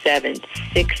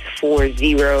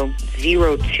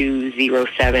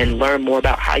 757-640-0207. Learn more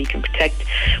about how you can protect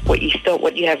what you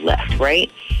have left, right?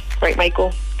 Right,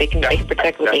 Michael? They can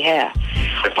protect what they have.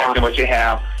 Protecting what you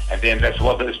have, and then let's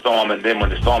weather the storm, and then when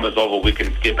the storm is over, we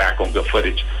can get back on good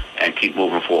footage and keep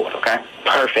moving forward, okay?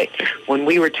 Perfect. When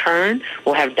we return,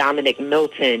 we'll have Dominic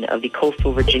Milton of the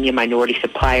Coastal Virginia Minority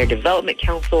Supplier Development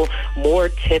Council. More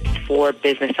tips for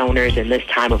business owners in this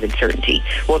time of uncertainty.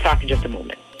 We'll talk in just a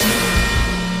moment.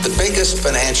 The biggest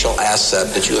financial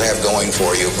asset that you have going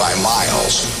for you by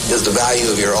miles is the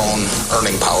value of your own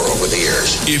earning power over the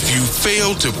years. If you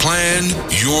fail to plan,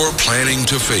 you're planning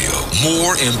to fail.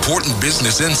 More important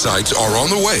business insights are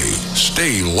on the way.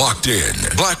 Stay locked in.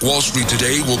 Black Wall Street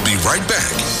Today will be right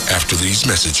back after these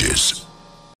messages.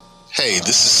 Hey,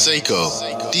 this is Seiko,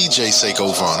 DJ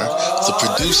Seiko Varner, the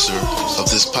producer of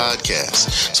this podcast.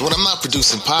 So when I'm not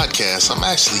producing podcasts, I'm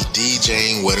actually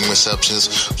DJing wedding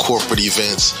receptions, corporate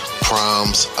events,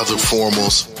 proms, other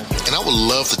formals, and I would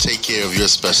love to take care of your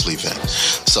special event.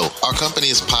 So our company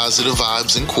is Positive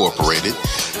Vibes Incorporated,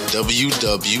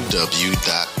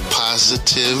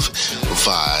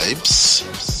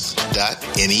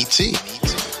 www.positivevibes.net.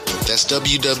 That's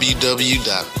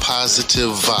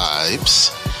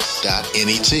www.positivevibes.net.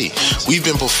 We've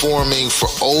been performing for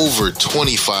over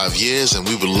 25 years, and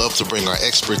we would love to bring our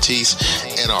expertise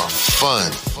and our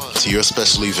fun to your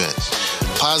special event.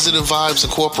 Positive Vibes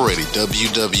Incorporated,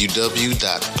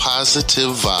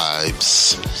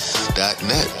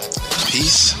 www.positivevibes.net.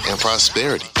 Peace and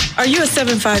prosperity. Are you a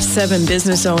 757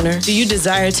 business owner? Do you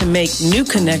desire to make new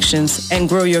connections and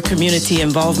grow your community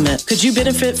involvement? Could you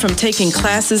benefit from taking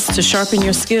classes to sharpen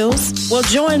your skills? Well,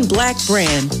 join Black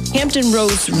Brand, Hampton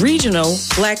Roads Regional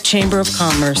Black Chamber of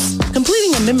Commerce.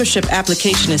 Completing a membership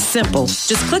application is simple.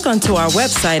 Just click onto our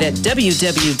website at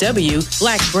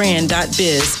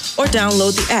www.blackbrand.biz or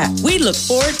download the app. We look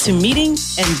forward to meeting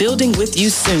and building with you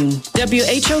soon.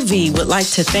 WHOV would like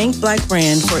to thank Black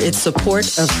Brand for its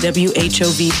support of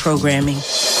WHOV programming.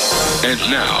 And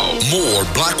now, more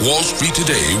Black Wall Street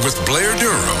Today with Blair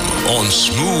Durham on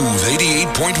Smooth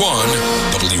 88.1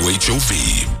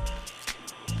 WHOV.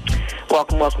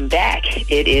 Welcome back.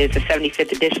 It is the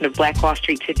 75th edition of Black Wall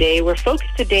Street Today. We're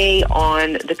focused today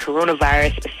on the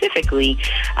coronavirus, specifically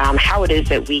how it is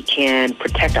that we can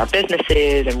protect our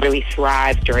businesses and really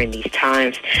thrive during these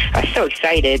times. I'm so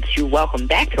excited to welcome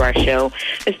back to our show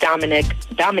Ms.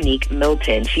 Dominique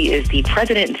Milton. She is the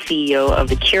president and CEO of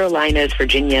the Carolinas,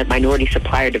 Virginia Minority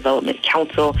Supplier Development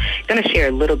Council. I'm going to share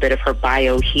a little bit of her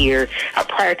bio here.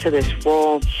 Prior to this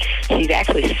role, she's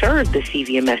actually served the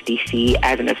CVMSDC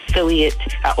as an affiliate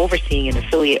overseeing an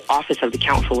affiliate office of the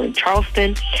council in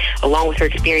Charleston. Along with her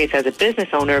experience as a business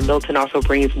owner, Milton also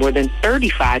brings more than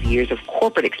 35 years of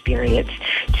corporate experience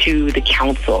to the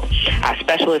council. A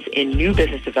specialist in new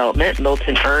business development,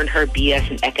 Milton earned her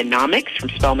BS in economics from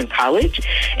Spelman College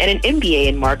and an MBA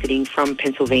in marketing from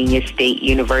Pennsylvania State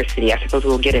University. I suppose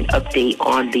we'll get an update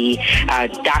on the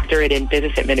doctorate in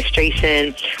business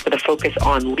administration with a focus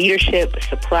on leadership,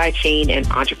 supply chain, and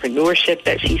entrepreneurship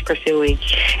that she's pursuing.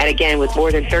 And again, with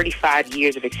more than 35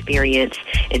 years of experience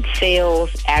in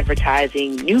sales,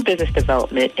 advertising, new business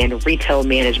development, and retail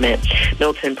management,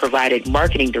 Milton provided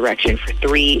marketing direction for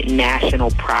 3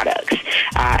 national products.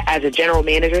 As a general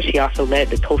manager, she also led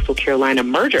the Coastal Carolina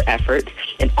merger efforts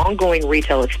and ongoing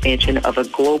retail expansion of a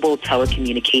global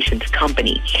telecommunications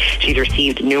company. She's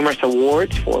received numerous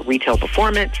awards for retail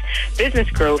performance, business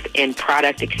growth, and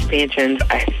product expansions.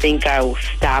 I think I will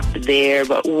stop there,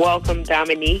 but welcome,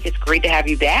 Dominique. It's great to have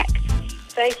you back.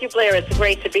 Thank you, Blair. It's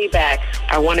great to be back.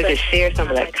 I wanted to share some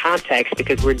of that context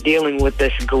because we're dealing with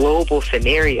this global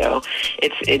scenario.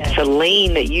 It's a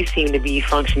lane that you seem to be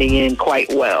functioning in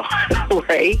quite well,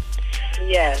 right?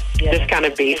 Yes. Just kind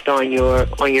of based on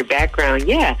your background.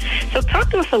 Yeah. So talk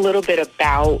to us a little bit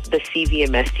about the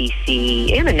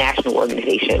CVMSDC and the national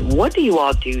organization. What do you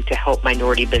all do to help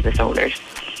minority business owners?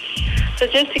 So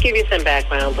just to give you some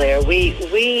background, Blair,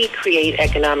 we create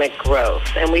economic growth,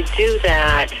 and we do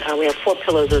that. We have 4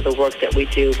 pillars of the work that we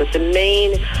do, but the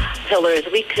main pillar is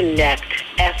we connect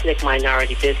ethnic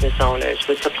minority business owners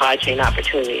with supply chain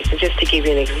opportunities. And just to give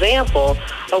you an example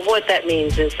of what that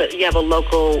means is that you have a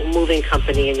local moving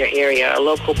company in your area, a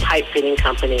local pipe fitting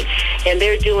company, and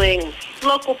they're doing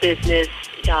local business,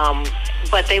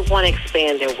 but they want to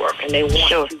expand their work, and they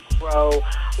want to grow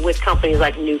with companies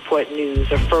like Newport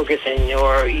News or Ferguson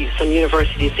or some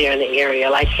universities there in the area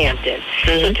like Hampton.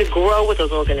 So to grow with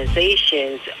those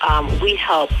organizations, we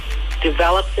help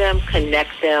develop them,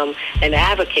 connect them, and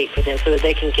advocate for them so that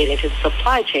they can get into the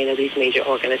supply chain of these major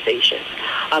organizations.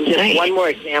 Just one more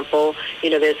example,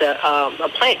 there's a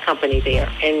plant company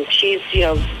there, and she's,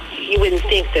 you wouldn't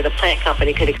think that a plant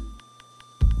company could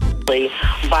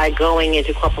by going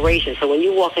into corporations. So when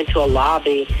you walk into a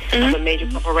lobby of a major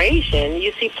corporation,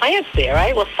 you see plants there,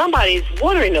 right? Well, somebody's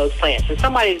watering those plants, and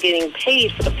somebody's getting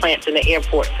paid for the plants in the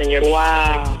airports and your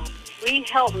wow. We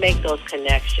help make those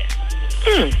connections.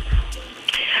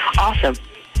 Awesome.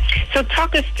 So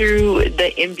talk us through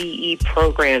the MBE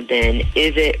program then.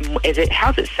 Is it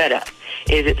how's it set up?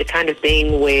 Is it the kind of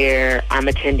thing where I'm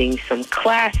attending some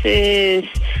classes,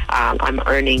 I'm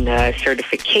earning a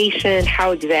certification?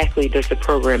 How exactly does the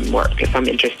program work if I'm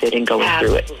interested in going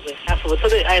through it? Absolutely.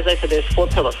 So as I said, there's 4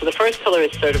 pillars. So the first pillar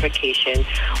is certification.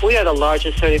 We are the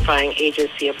largest certifying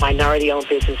agency of minority-owned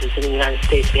businesses in the United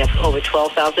States. We have over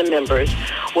 12,000 members.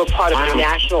 We're part of a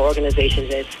national organization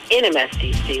that's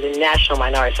NMSDC, the National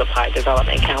Minority Supply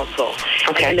Development Council.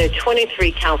 Okay. And there are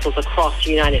 23 councils across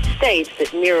the United States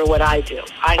that mirror what I do.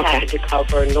 I happen to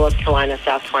cover North Carolina,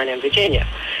 South Carolina, and Virginia.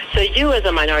 So you as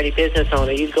a minority business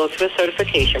owner, you go through a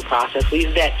certification process. We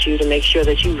vet you to make sure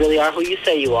that you really are who you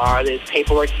say you are. There's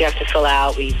paperwork you have to fill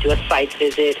out. We do a site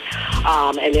visit.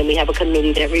 And then we have a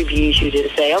committee that reviews you to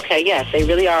say, okay, yes, they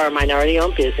really are a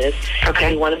minority-owned business. Okay.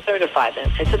 And we want to certify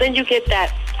them. And so then you get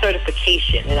that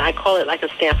certification, and I call it like a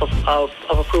stamp of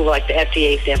approval, like the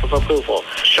FDA stamp of approval.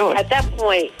 Sure. At that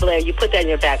point, Blair, you put that in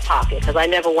your back pocket, because I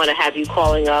never want to have you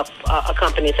calling up a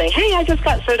company saying, hey, I just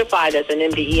got certified as an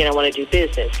MBE and I want to do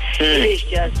business. It is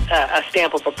just a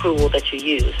stamp of approval that you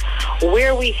use.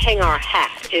 Where we hang our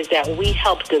hat is that we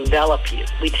help develop you.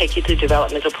 We take you through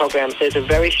developmental programs. There's a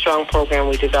very strong program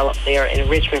we developed there in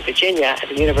Richmond, Virginia, at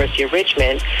the University of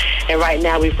Richmond, and right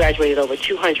now we've graduated over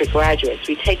 200 graduates.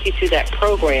 We take you through that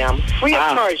program free of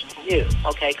charge to you,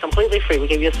 okay, completely free. We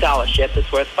give you a scholarship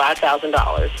that's worth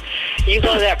 $5,000. You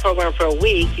go to that program for a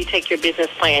week, you take your business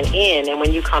plan in, and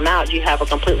when you come out, you have a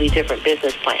completely different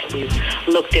business plan. We've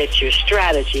looked at your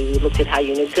strategy, we looked at how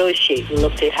you negotiate, we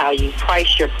looked at how you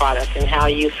price your product, and how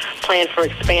you plan for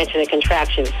expansion and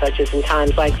contraction, such as in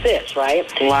times like this,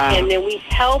 right? Wow. And then we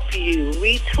help you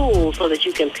retool so that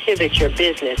you can pivot your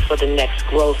business for the next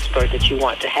growth spurt that you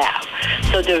want to have.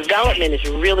 So development is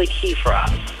really key for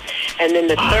us. And then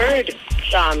the third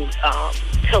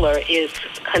pillar is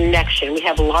connection. We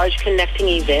have large connecting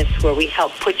events where we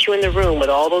help put you in the room with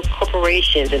all those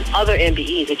corporations and other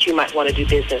MBEs that you might want to do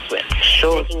business with,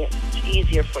 making it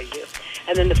easier for you.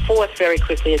 And then the fourth, very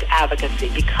quickly, is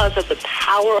advocacy. Because of the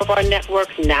power of our network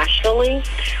nationally,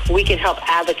 we can help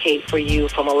advocate for you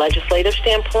from a legislative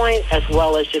standpoint, as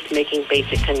well as just making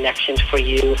basic connections for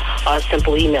you. A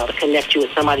simple email to connect you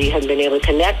with somebody you haven't been able to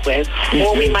connect with.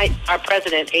 Or we might, our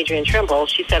president, Adrienne Trimble,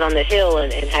 she sat on the Hill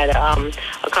and had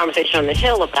a conversation on the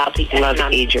Hill about the economic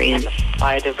and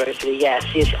biodiversity. Yes,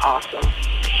 she's awesome.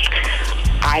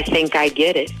 I think I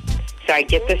get it. So I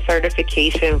get the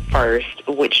certification first,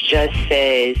 which just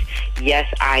says, yes,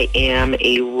 I am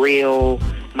a real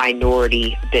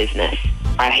minority business.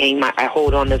 I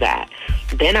hold on to that.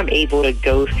 Then I'm able to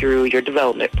go through your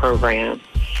development program.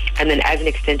 And then as an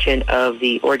extension of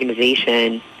the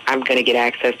organization, I'm going to get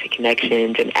access to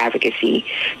connections and advocacy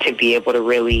to be able to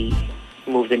really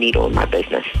move the needle in my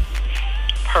business.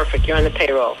 Perfect. You're on the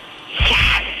payroll.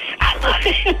 Yes, I love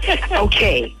it.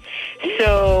 Okay.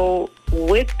 So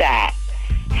with that,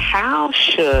 how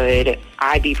should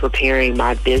I be preparing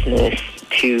my business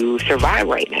to survive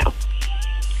right now?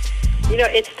 You know,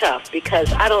 it's tough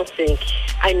because I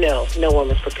know no one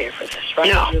was prepared for this,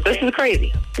 right? No, this is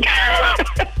crazy.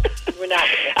 We're not.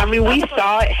 I mean, we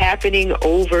saw it happening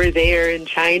over there in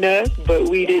China, but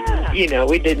we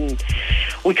didn't,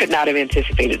 we could not have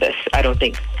anticipated this, I don't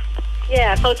think.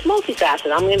 Yeah, so it's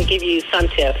multifaceted. I'm going to give you some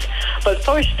tips. But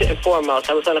first and foremost,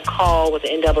 I was on a call with the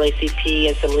NAACP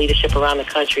and some leadership around the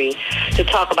country to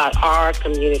talk about our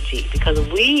community, because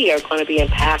we are going to be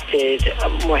impacted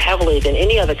more heavily than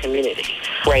any other community.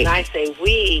 Right. And I say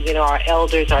we, our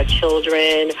elders, our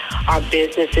children, our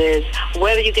businesses,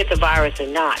 whether you get the virus or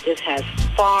not, this has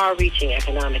far-reaching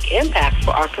economic impacts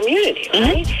for our community,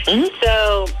 right? Mm-hmm.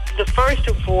 So the first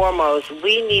and foremost,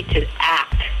 we need to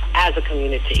act as a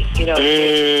community.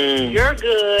 If you're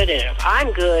good and if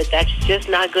I'm good, that's just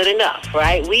not good enough,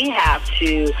 right? We have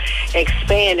to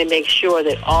expand and make sure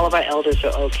that all of our elders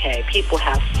are okay. People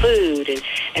have food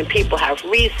and people have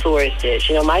resources.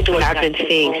 My daughter. I've been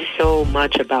seeing so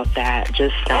much about that.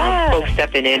 Just folks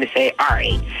stepping in and say, all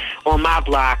right, on my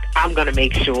block, I'm going to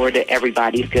make sure that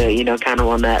everybody's good, kind of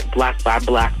on that block by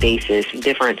block basis.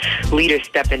 Different leaders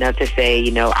stepping up to say,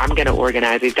 I'm going to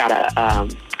organize. We've got a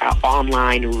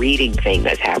online reading thing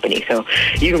that's happening. So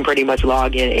you can pretty much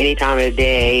log in any time of the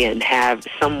day and have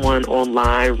someone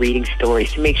online reading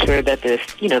stories to make sure that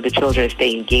the children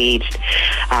stay engaged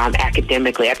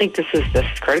academically. I think this is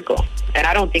critical. And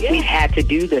I don't think we've had to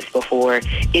do this before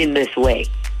in this way.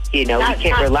 We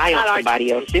can't rely on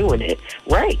somebody else doing it.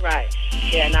 Right. Right.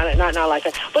 Yeah, not like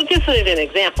that. But just as an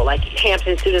example, like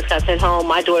Hampton students got sent home.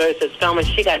 My daughter is at Spelman.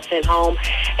 She got sent home.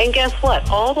 And guess what?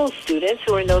 All those students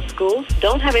who are in those schools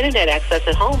don't have internet access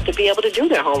at home to be able to do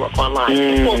their homework online.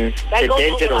 The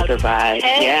digital divide.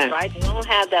 Yeah. Right? They don't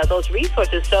have those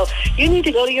resources. So you need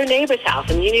to go to your neighbor's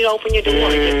house and you need to open your door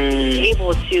and just be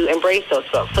able to embrace those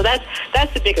folks. So that's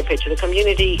the bigger picture. The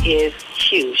community is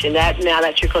huge. And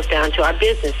that trickles down to our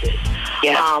businesses.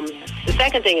 Yeah. The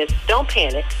second thing is don't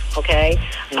panic, okay?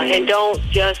 And don't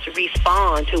just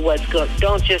respond to what's good.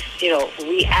 Don't just,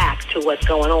 react to what's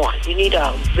going on. You need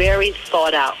a very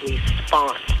thought-out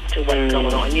response to what's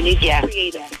going on. You need to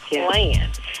create a plan.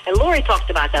 And Lori talked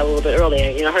about that a little bit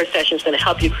earlier. Her session is going to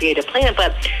help you create a plan.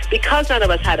 But because none of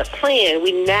us had a plan,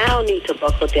 we now need to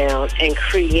buckle down and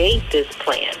create this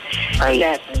plan. Right.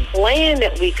 That plan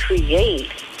that we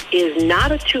create is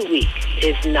not a 2-week,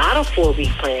 is not a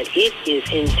 4-week plan. It is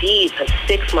indeed a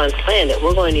 6-month plan that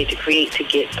we're going to need to create to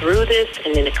get through this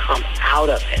and then to come out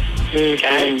of it.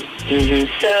 Okay? Mm-hmm.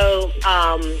 So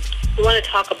we want to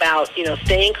talk about,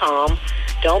 staying calm,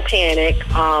 don't panic.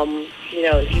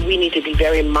 We need to be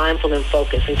very mindful and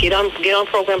focused and get on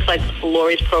programs like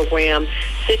Lori's program.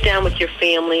 Sit down with your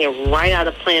family and write out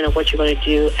a plan of what you're going to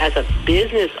do as a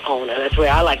business owner. That's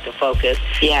where I like to focus.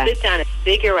 Yeah. Sit down and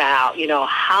figure out,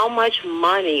 how much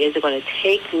money is it going to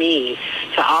take me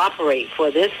to operate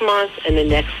for this month and the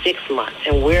next 6 months,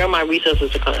 and where my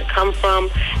resources are going to come from,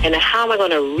 and how am I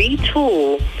going to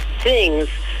retool things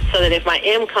so that if my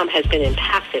income has been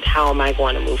impacted, how am I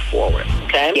going to move forward?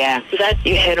 Okay? Yeah. So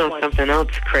you hit on something else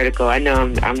critical. I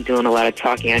know I'm doing a lot of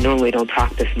talking. I normally don't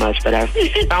talk this much, but I've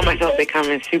found myself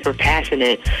becoming super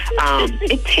passionate.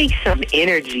 It takes some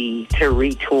energy to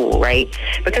retool, right?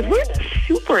 Because we're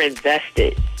super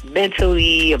invested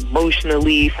mentally,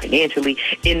 emotionally, financially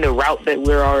in the route that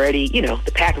we're already,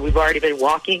 the path that we've already been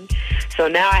walking. So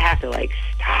now I have to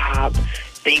stop,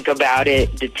 think about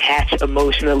it, detach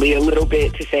emotionally a little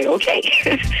bit to say,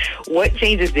 okay, what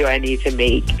changes do I need to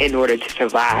make in order to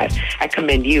survive? I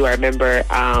commend you. I remember,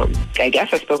 I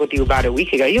guess I spoke with you about a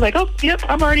week ago. You're like, oh, yep,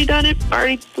 I've already done it.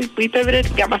 We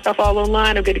pivoted, got my stuff all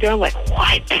online. I'm good to go. I'm like,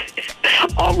 what?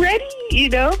 Already? You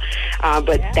know?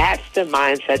 But that's the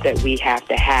mindset that we have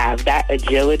to have. That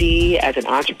agility as an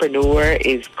entrepreneur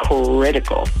is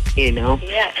critical, you know?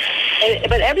 Yeah.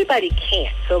 But everybody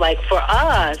can't. So, like, for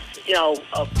us, you know,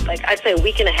 like I said, a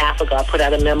week and a half ago, I put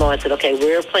out a memo and said, okay,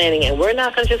 we're planning, and we're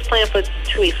not going to just plan for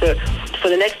 2 weeks. For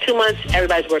the next 2 months,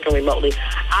 everybody's working remotely.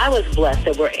 I was blessed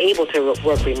that we're able to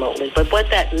work remotely. But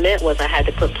what that meant was I had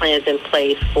to put plans in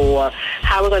place for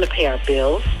how we're going to pay our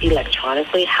bills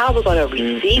electronically, how we're going to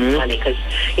receive money. Because,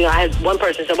 you know, I had one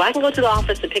person say, well, I can go to the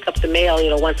office and pick up the mail,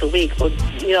 you know, once a week. Well,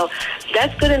 you know,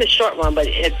 that's good in the short run, but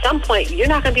at some point, you're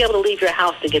not going to be able to leave your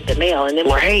house to get the mail. And then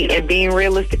and being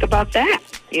realistic about that.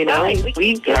 You know,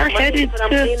 we are headed to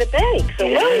the bank. So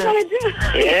what are we going to do?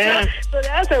 Yeah. So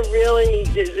that's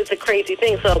it's a crazy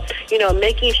thing. So, you know,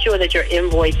 making sure that your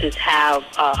invoices have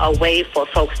a way for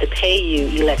folks to pay you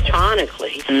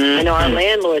electronically. I know our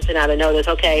landlords sent out a notice,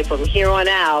 okay, from here on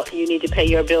out, you need to pay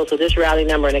your bills with this routing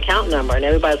number and account number. And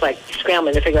everybody's like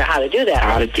scrambling to figure out how to do that.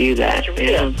 How to do that. That's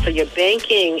real. So your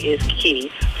banking is key.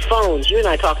 Phones, you and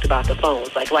I talked about the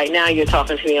phones. Like right now, you're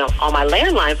talking to me on my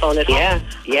landline phone at home. I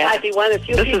might be one of the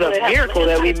few This is a miracle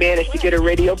that we managed to get a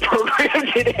radio program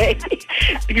today.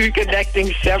 You're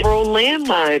connecting several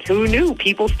landlines. Who knew?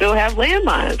 People still have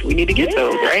landlines. We need to get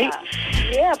those, right?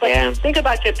 Yeah, but think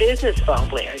about your business phone,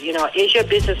 Blair. You know, is your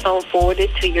business phone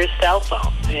forwarded to your cell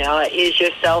phone? You know, is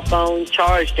your cell phone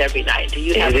charged every night? Do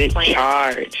you have a plan?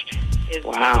 Charged?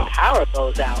 Wow. Power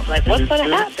goes out. Like, what's going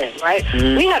to happen, right?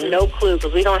 We have no clue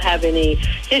because we don't have any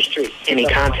history. Any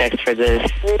context for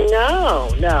this? No.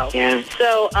 Yeah.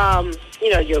 So, you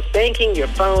know, your banking, your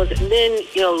phones, and then,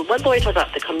 you know, what Lori talked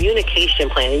about, the communication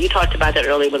plan, and you talked about that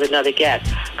earlier with another guest.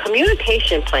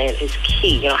 Communication plan is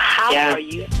key. You know, how are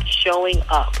you showing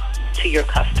up to your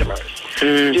customers?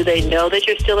 Do they know that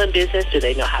you're still in business? Do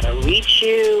they know how to reach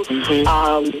you?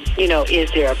 You know,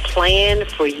 is there a plan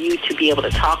for you to be able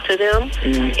to talk to them?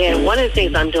 And one of the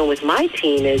things I'm doing with my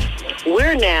team is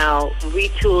we're now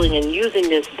retooling and using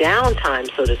this downtime,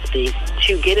 so to speak,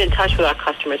 to get in touch with our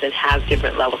customers and have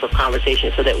different levels of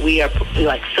conversation so that we are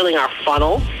like filling our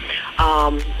funnel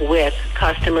with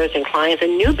customers and clients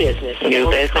and new business. New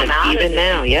business, even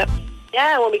now,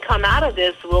 Yeah, when we come out of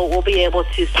this, we'll be able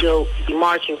to still be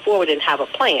marching forward and have a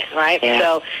plan, right? Yeah.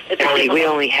 So we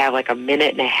only have like a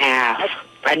minute and a half.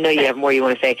 I know you have more you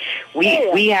want to say.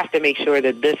 We have to make sure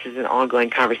that this is an ongoing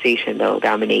conversation, though,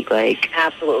 Dominique. Like,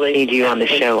 absolutely, need you on the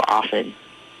show often.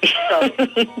 So,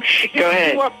 go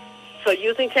ahead. So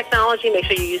using technology, make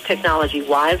sure you use technology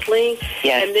wisely.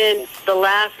 Yes. And then the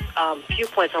last few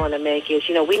points I want to make is,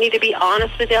 you know, we need to be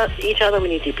honest with each other. We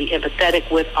need to be empathetic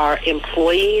with our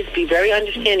employees. Be very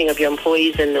understanding of your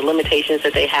employees and the limitations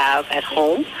that they have at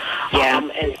home.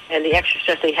 And the extra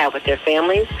stress they have with their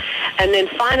families. And then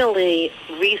finally,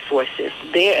 resources.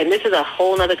 And this is a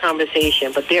whole other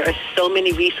conversation, but there are so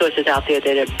many resources out there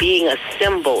that are being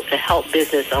assembled to help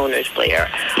business owners, Blair.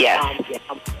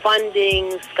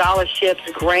 Funding, scholarships,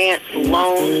 grants,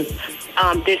 loans.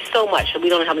 There's so much. We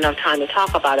don't have enough time to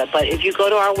talk about it. But if you go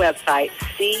to our website,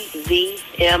 cvmsdc.org,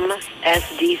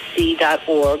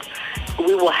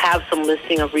 we will have some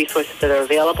listing of resources that are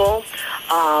available.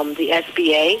 The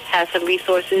SBA has some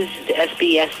resources. The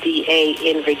SBSDA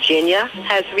in Virginia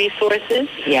has resources.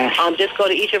 Yes. Just go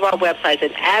to each of our websites,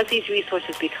 and as these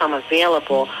resources become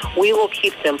available, we will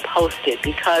keep them posted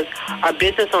because our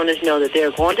business owners know that there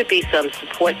are going to be some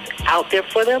supports out there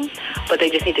for them, but they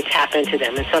just need to tap into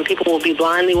them. And some people will be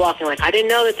blindly walking like, I didn't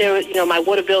know that there was, you know, my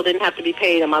water bill didn't have to be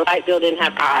paid and my light bill didn't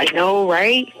have to be paid. I know,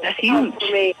 right? That's huge.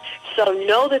 So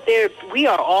know that we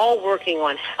are all working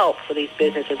on help for these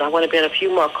businesses. I want to be on a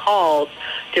few more calls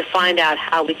to find out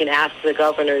how we can ask the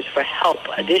governors for help,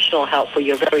 additional help for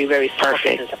your very, very small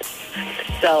businesses.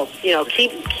 So, you know,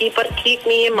 keep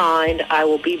me in mind. I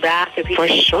will be back if you for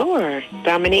sure,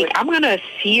 Dominique. I'm gonna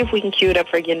see if we can queue it up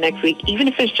for again next week, even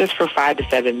if it's just for 5 to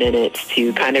 7 minutes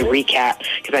to kind of recap,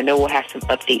 because I know we'll have some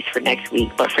updates for next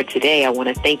week. But for today, I want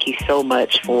to thank you so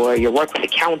much for your work with the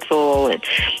council and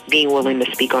being willing to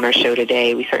speak on our show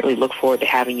today. We certainly look forward to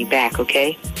having you back.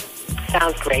 Okay.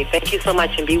 Sounds great. Thank you so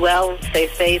much, and be well, stay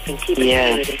safe, and keep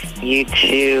it community. You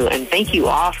too. And thank you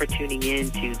all for tuning in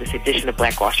to this edition of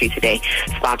Black Wall Street Today,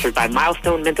 sponsored by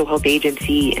Milestone Mental Health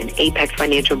Agency and Apex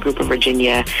Financial Group of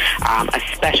Virginia. A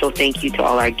special thank you to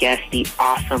all our guests, the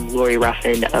awesome Lori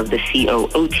Ruffin of the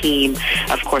COO team,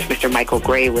 of course, Mr. Michael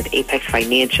Gray with Apex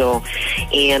Financial,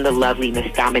 and the lovely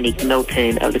Miss Dominique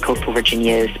Milton of the Coastal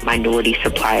Virginia's Minority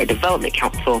Supplier Development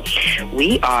Council.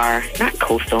 We are not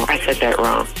coastal, I said that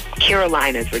wrong.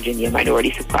 Carolinas Virginia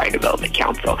Minority Supplier Development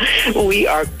Council. We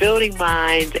are building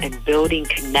minds and building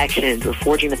connections. We're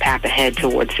forging the path ahead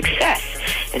towards success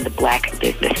in the Black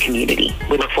business community.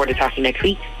 We look forward to talking next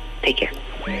week. Take care.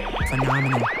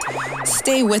 Phenomenal.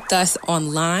 Stay with us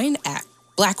online at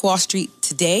Black Wall Street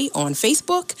Today on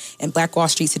Facebook and Black Wall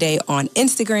Street Today on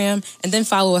Instagram, and then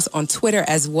follow us on Twitter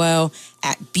as well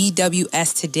at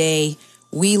BWS Today.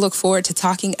 We look forward to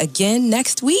talking again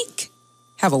next week.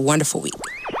 Have a wonderful week.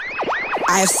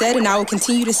 I have said, and I will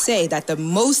continue to say, that the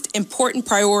most important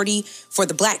priority for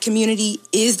the Black community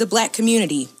is the Black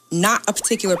community, not a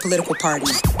particular political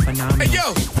party. Hey,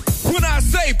 yo, when I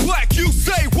say Black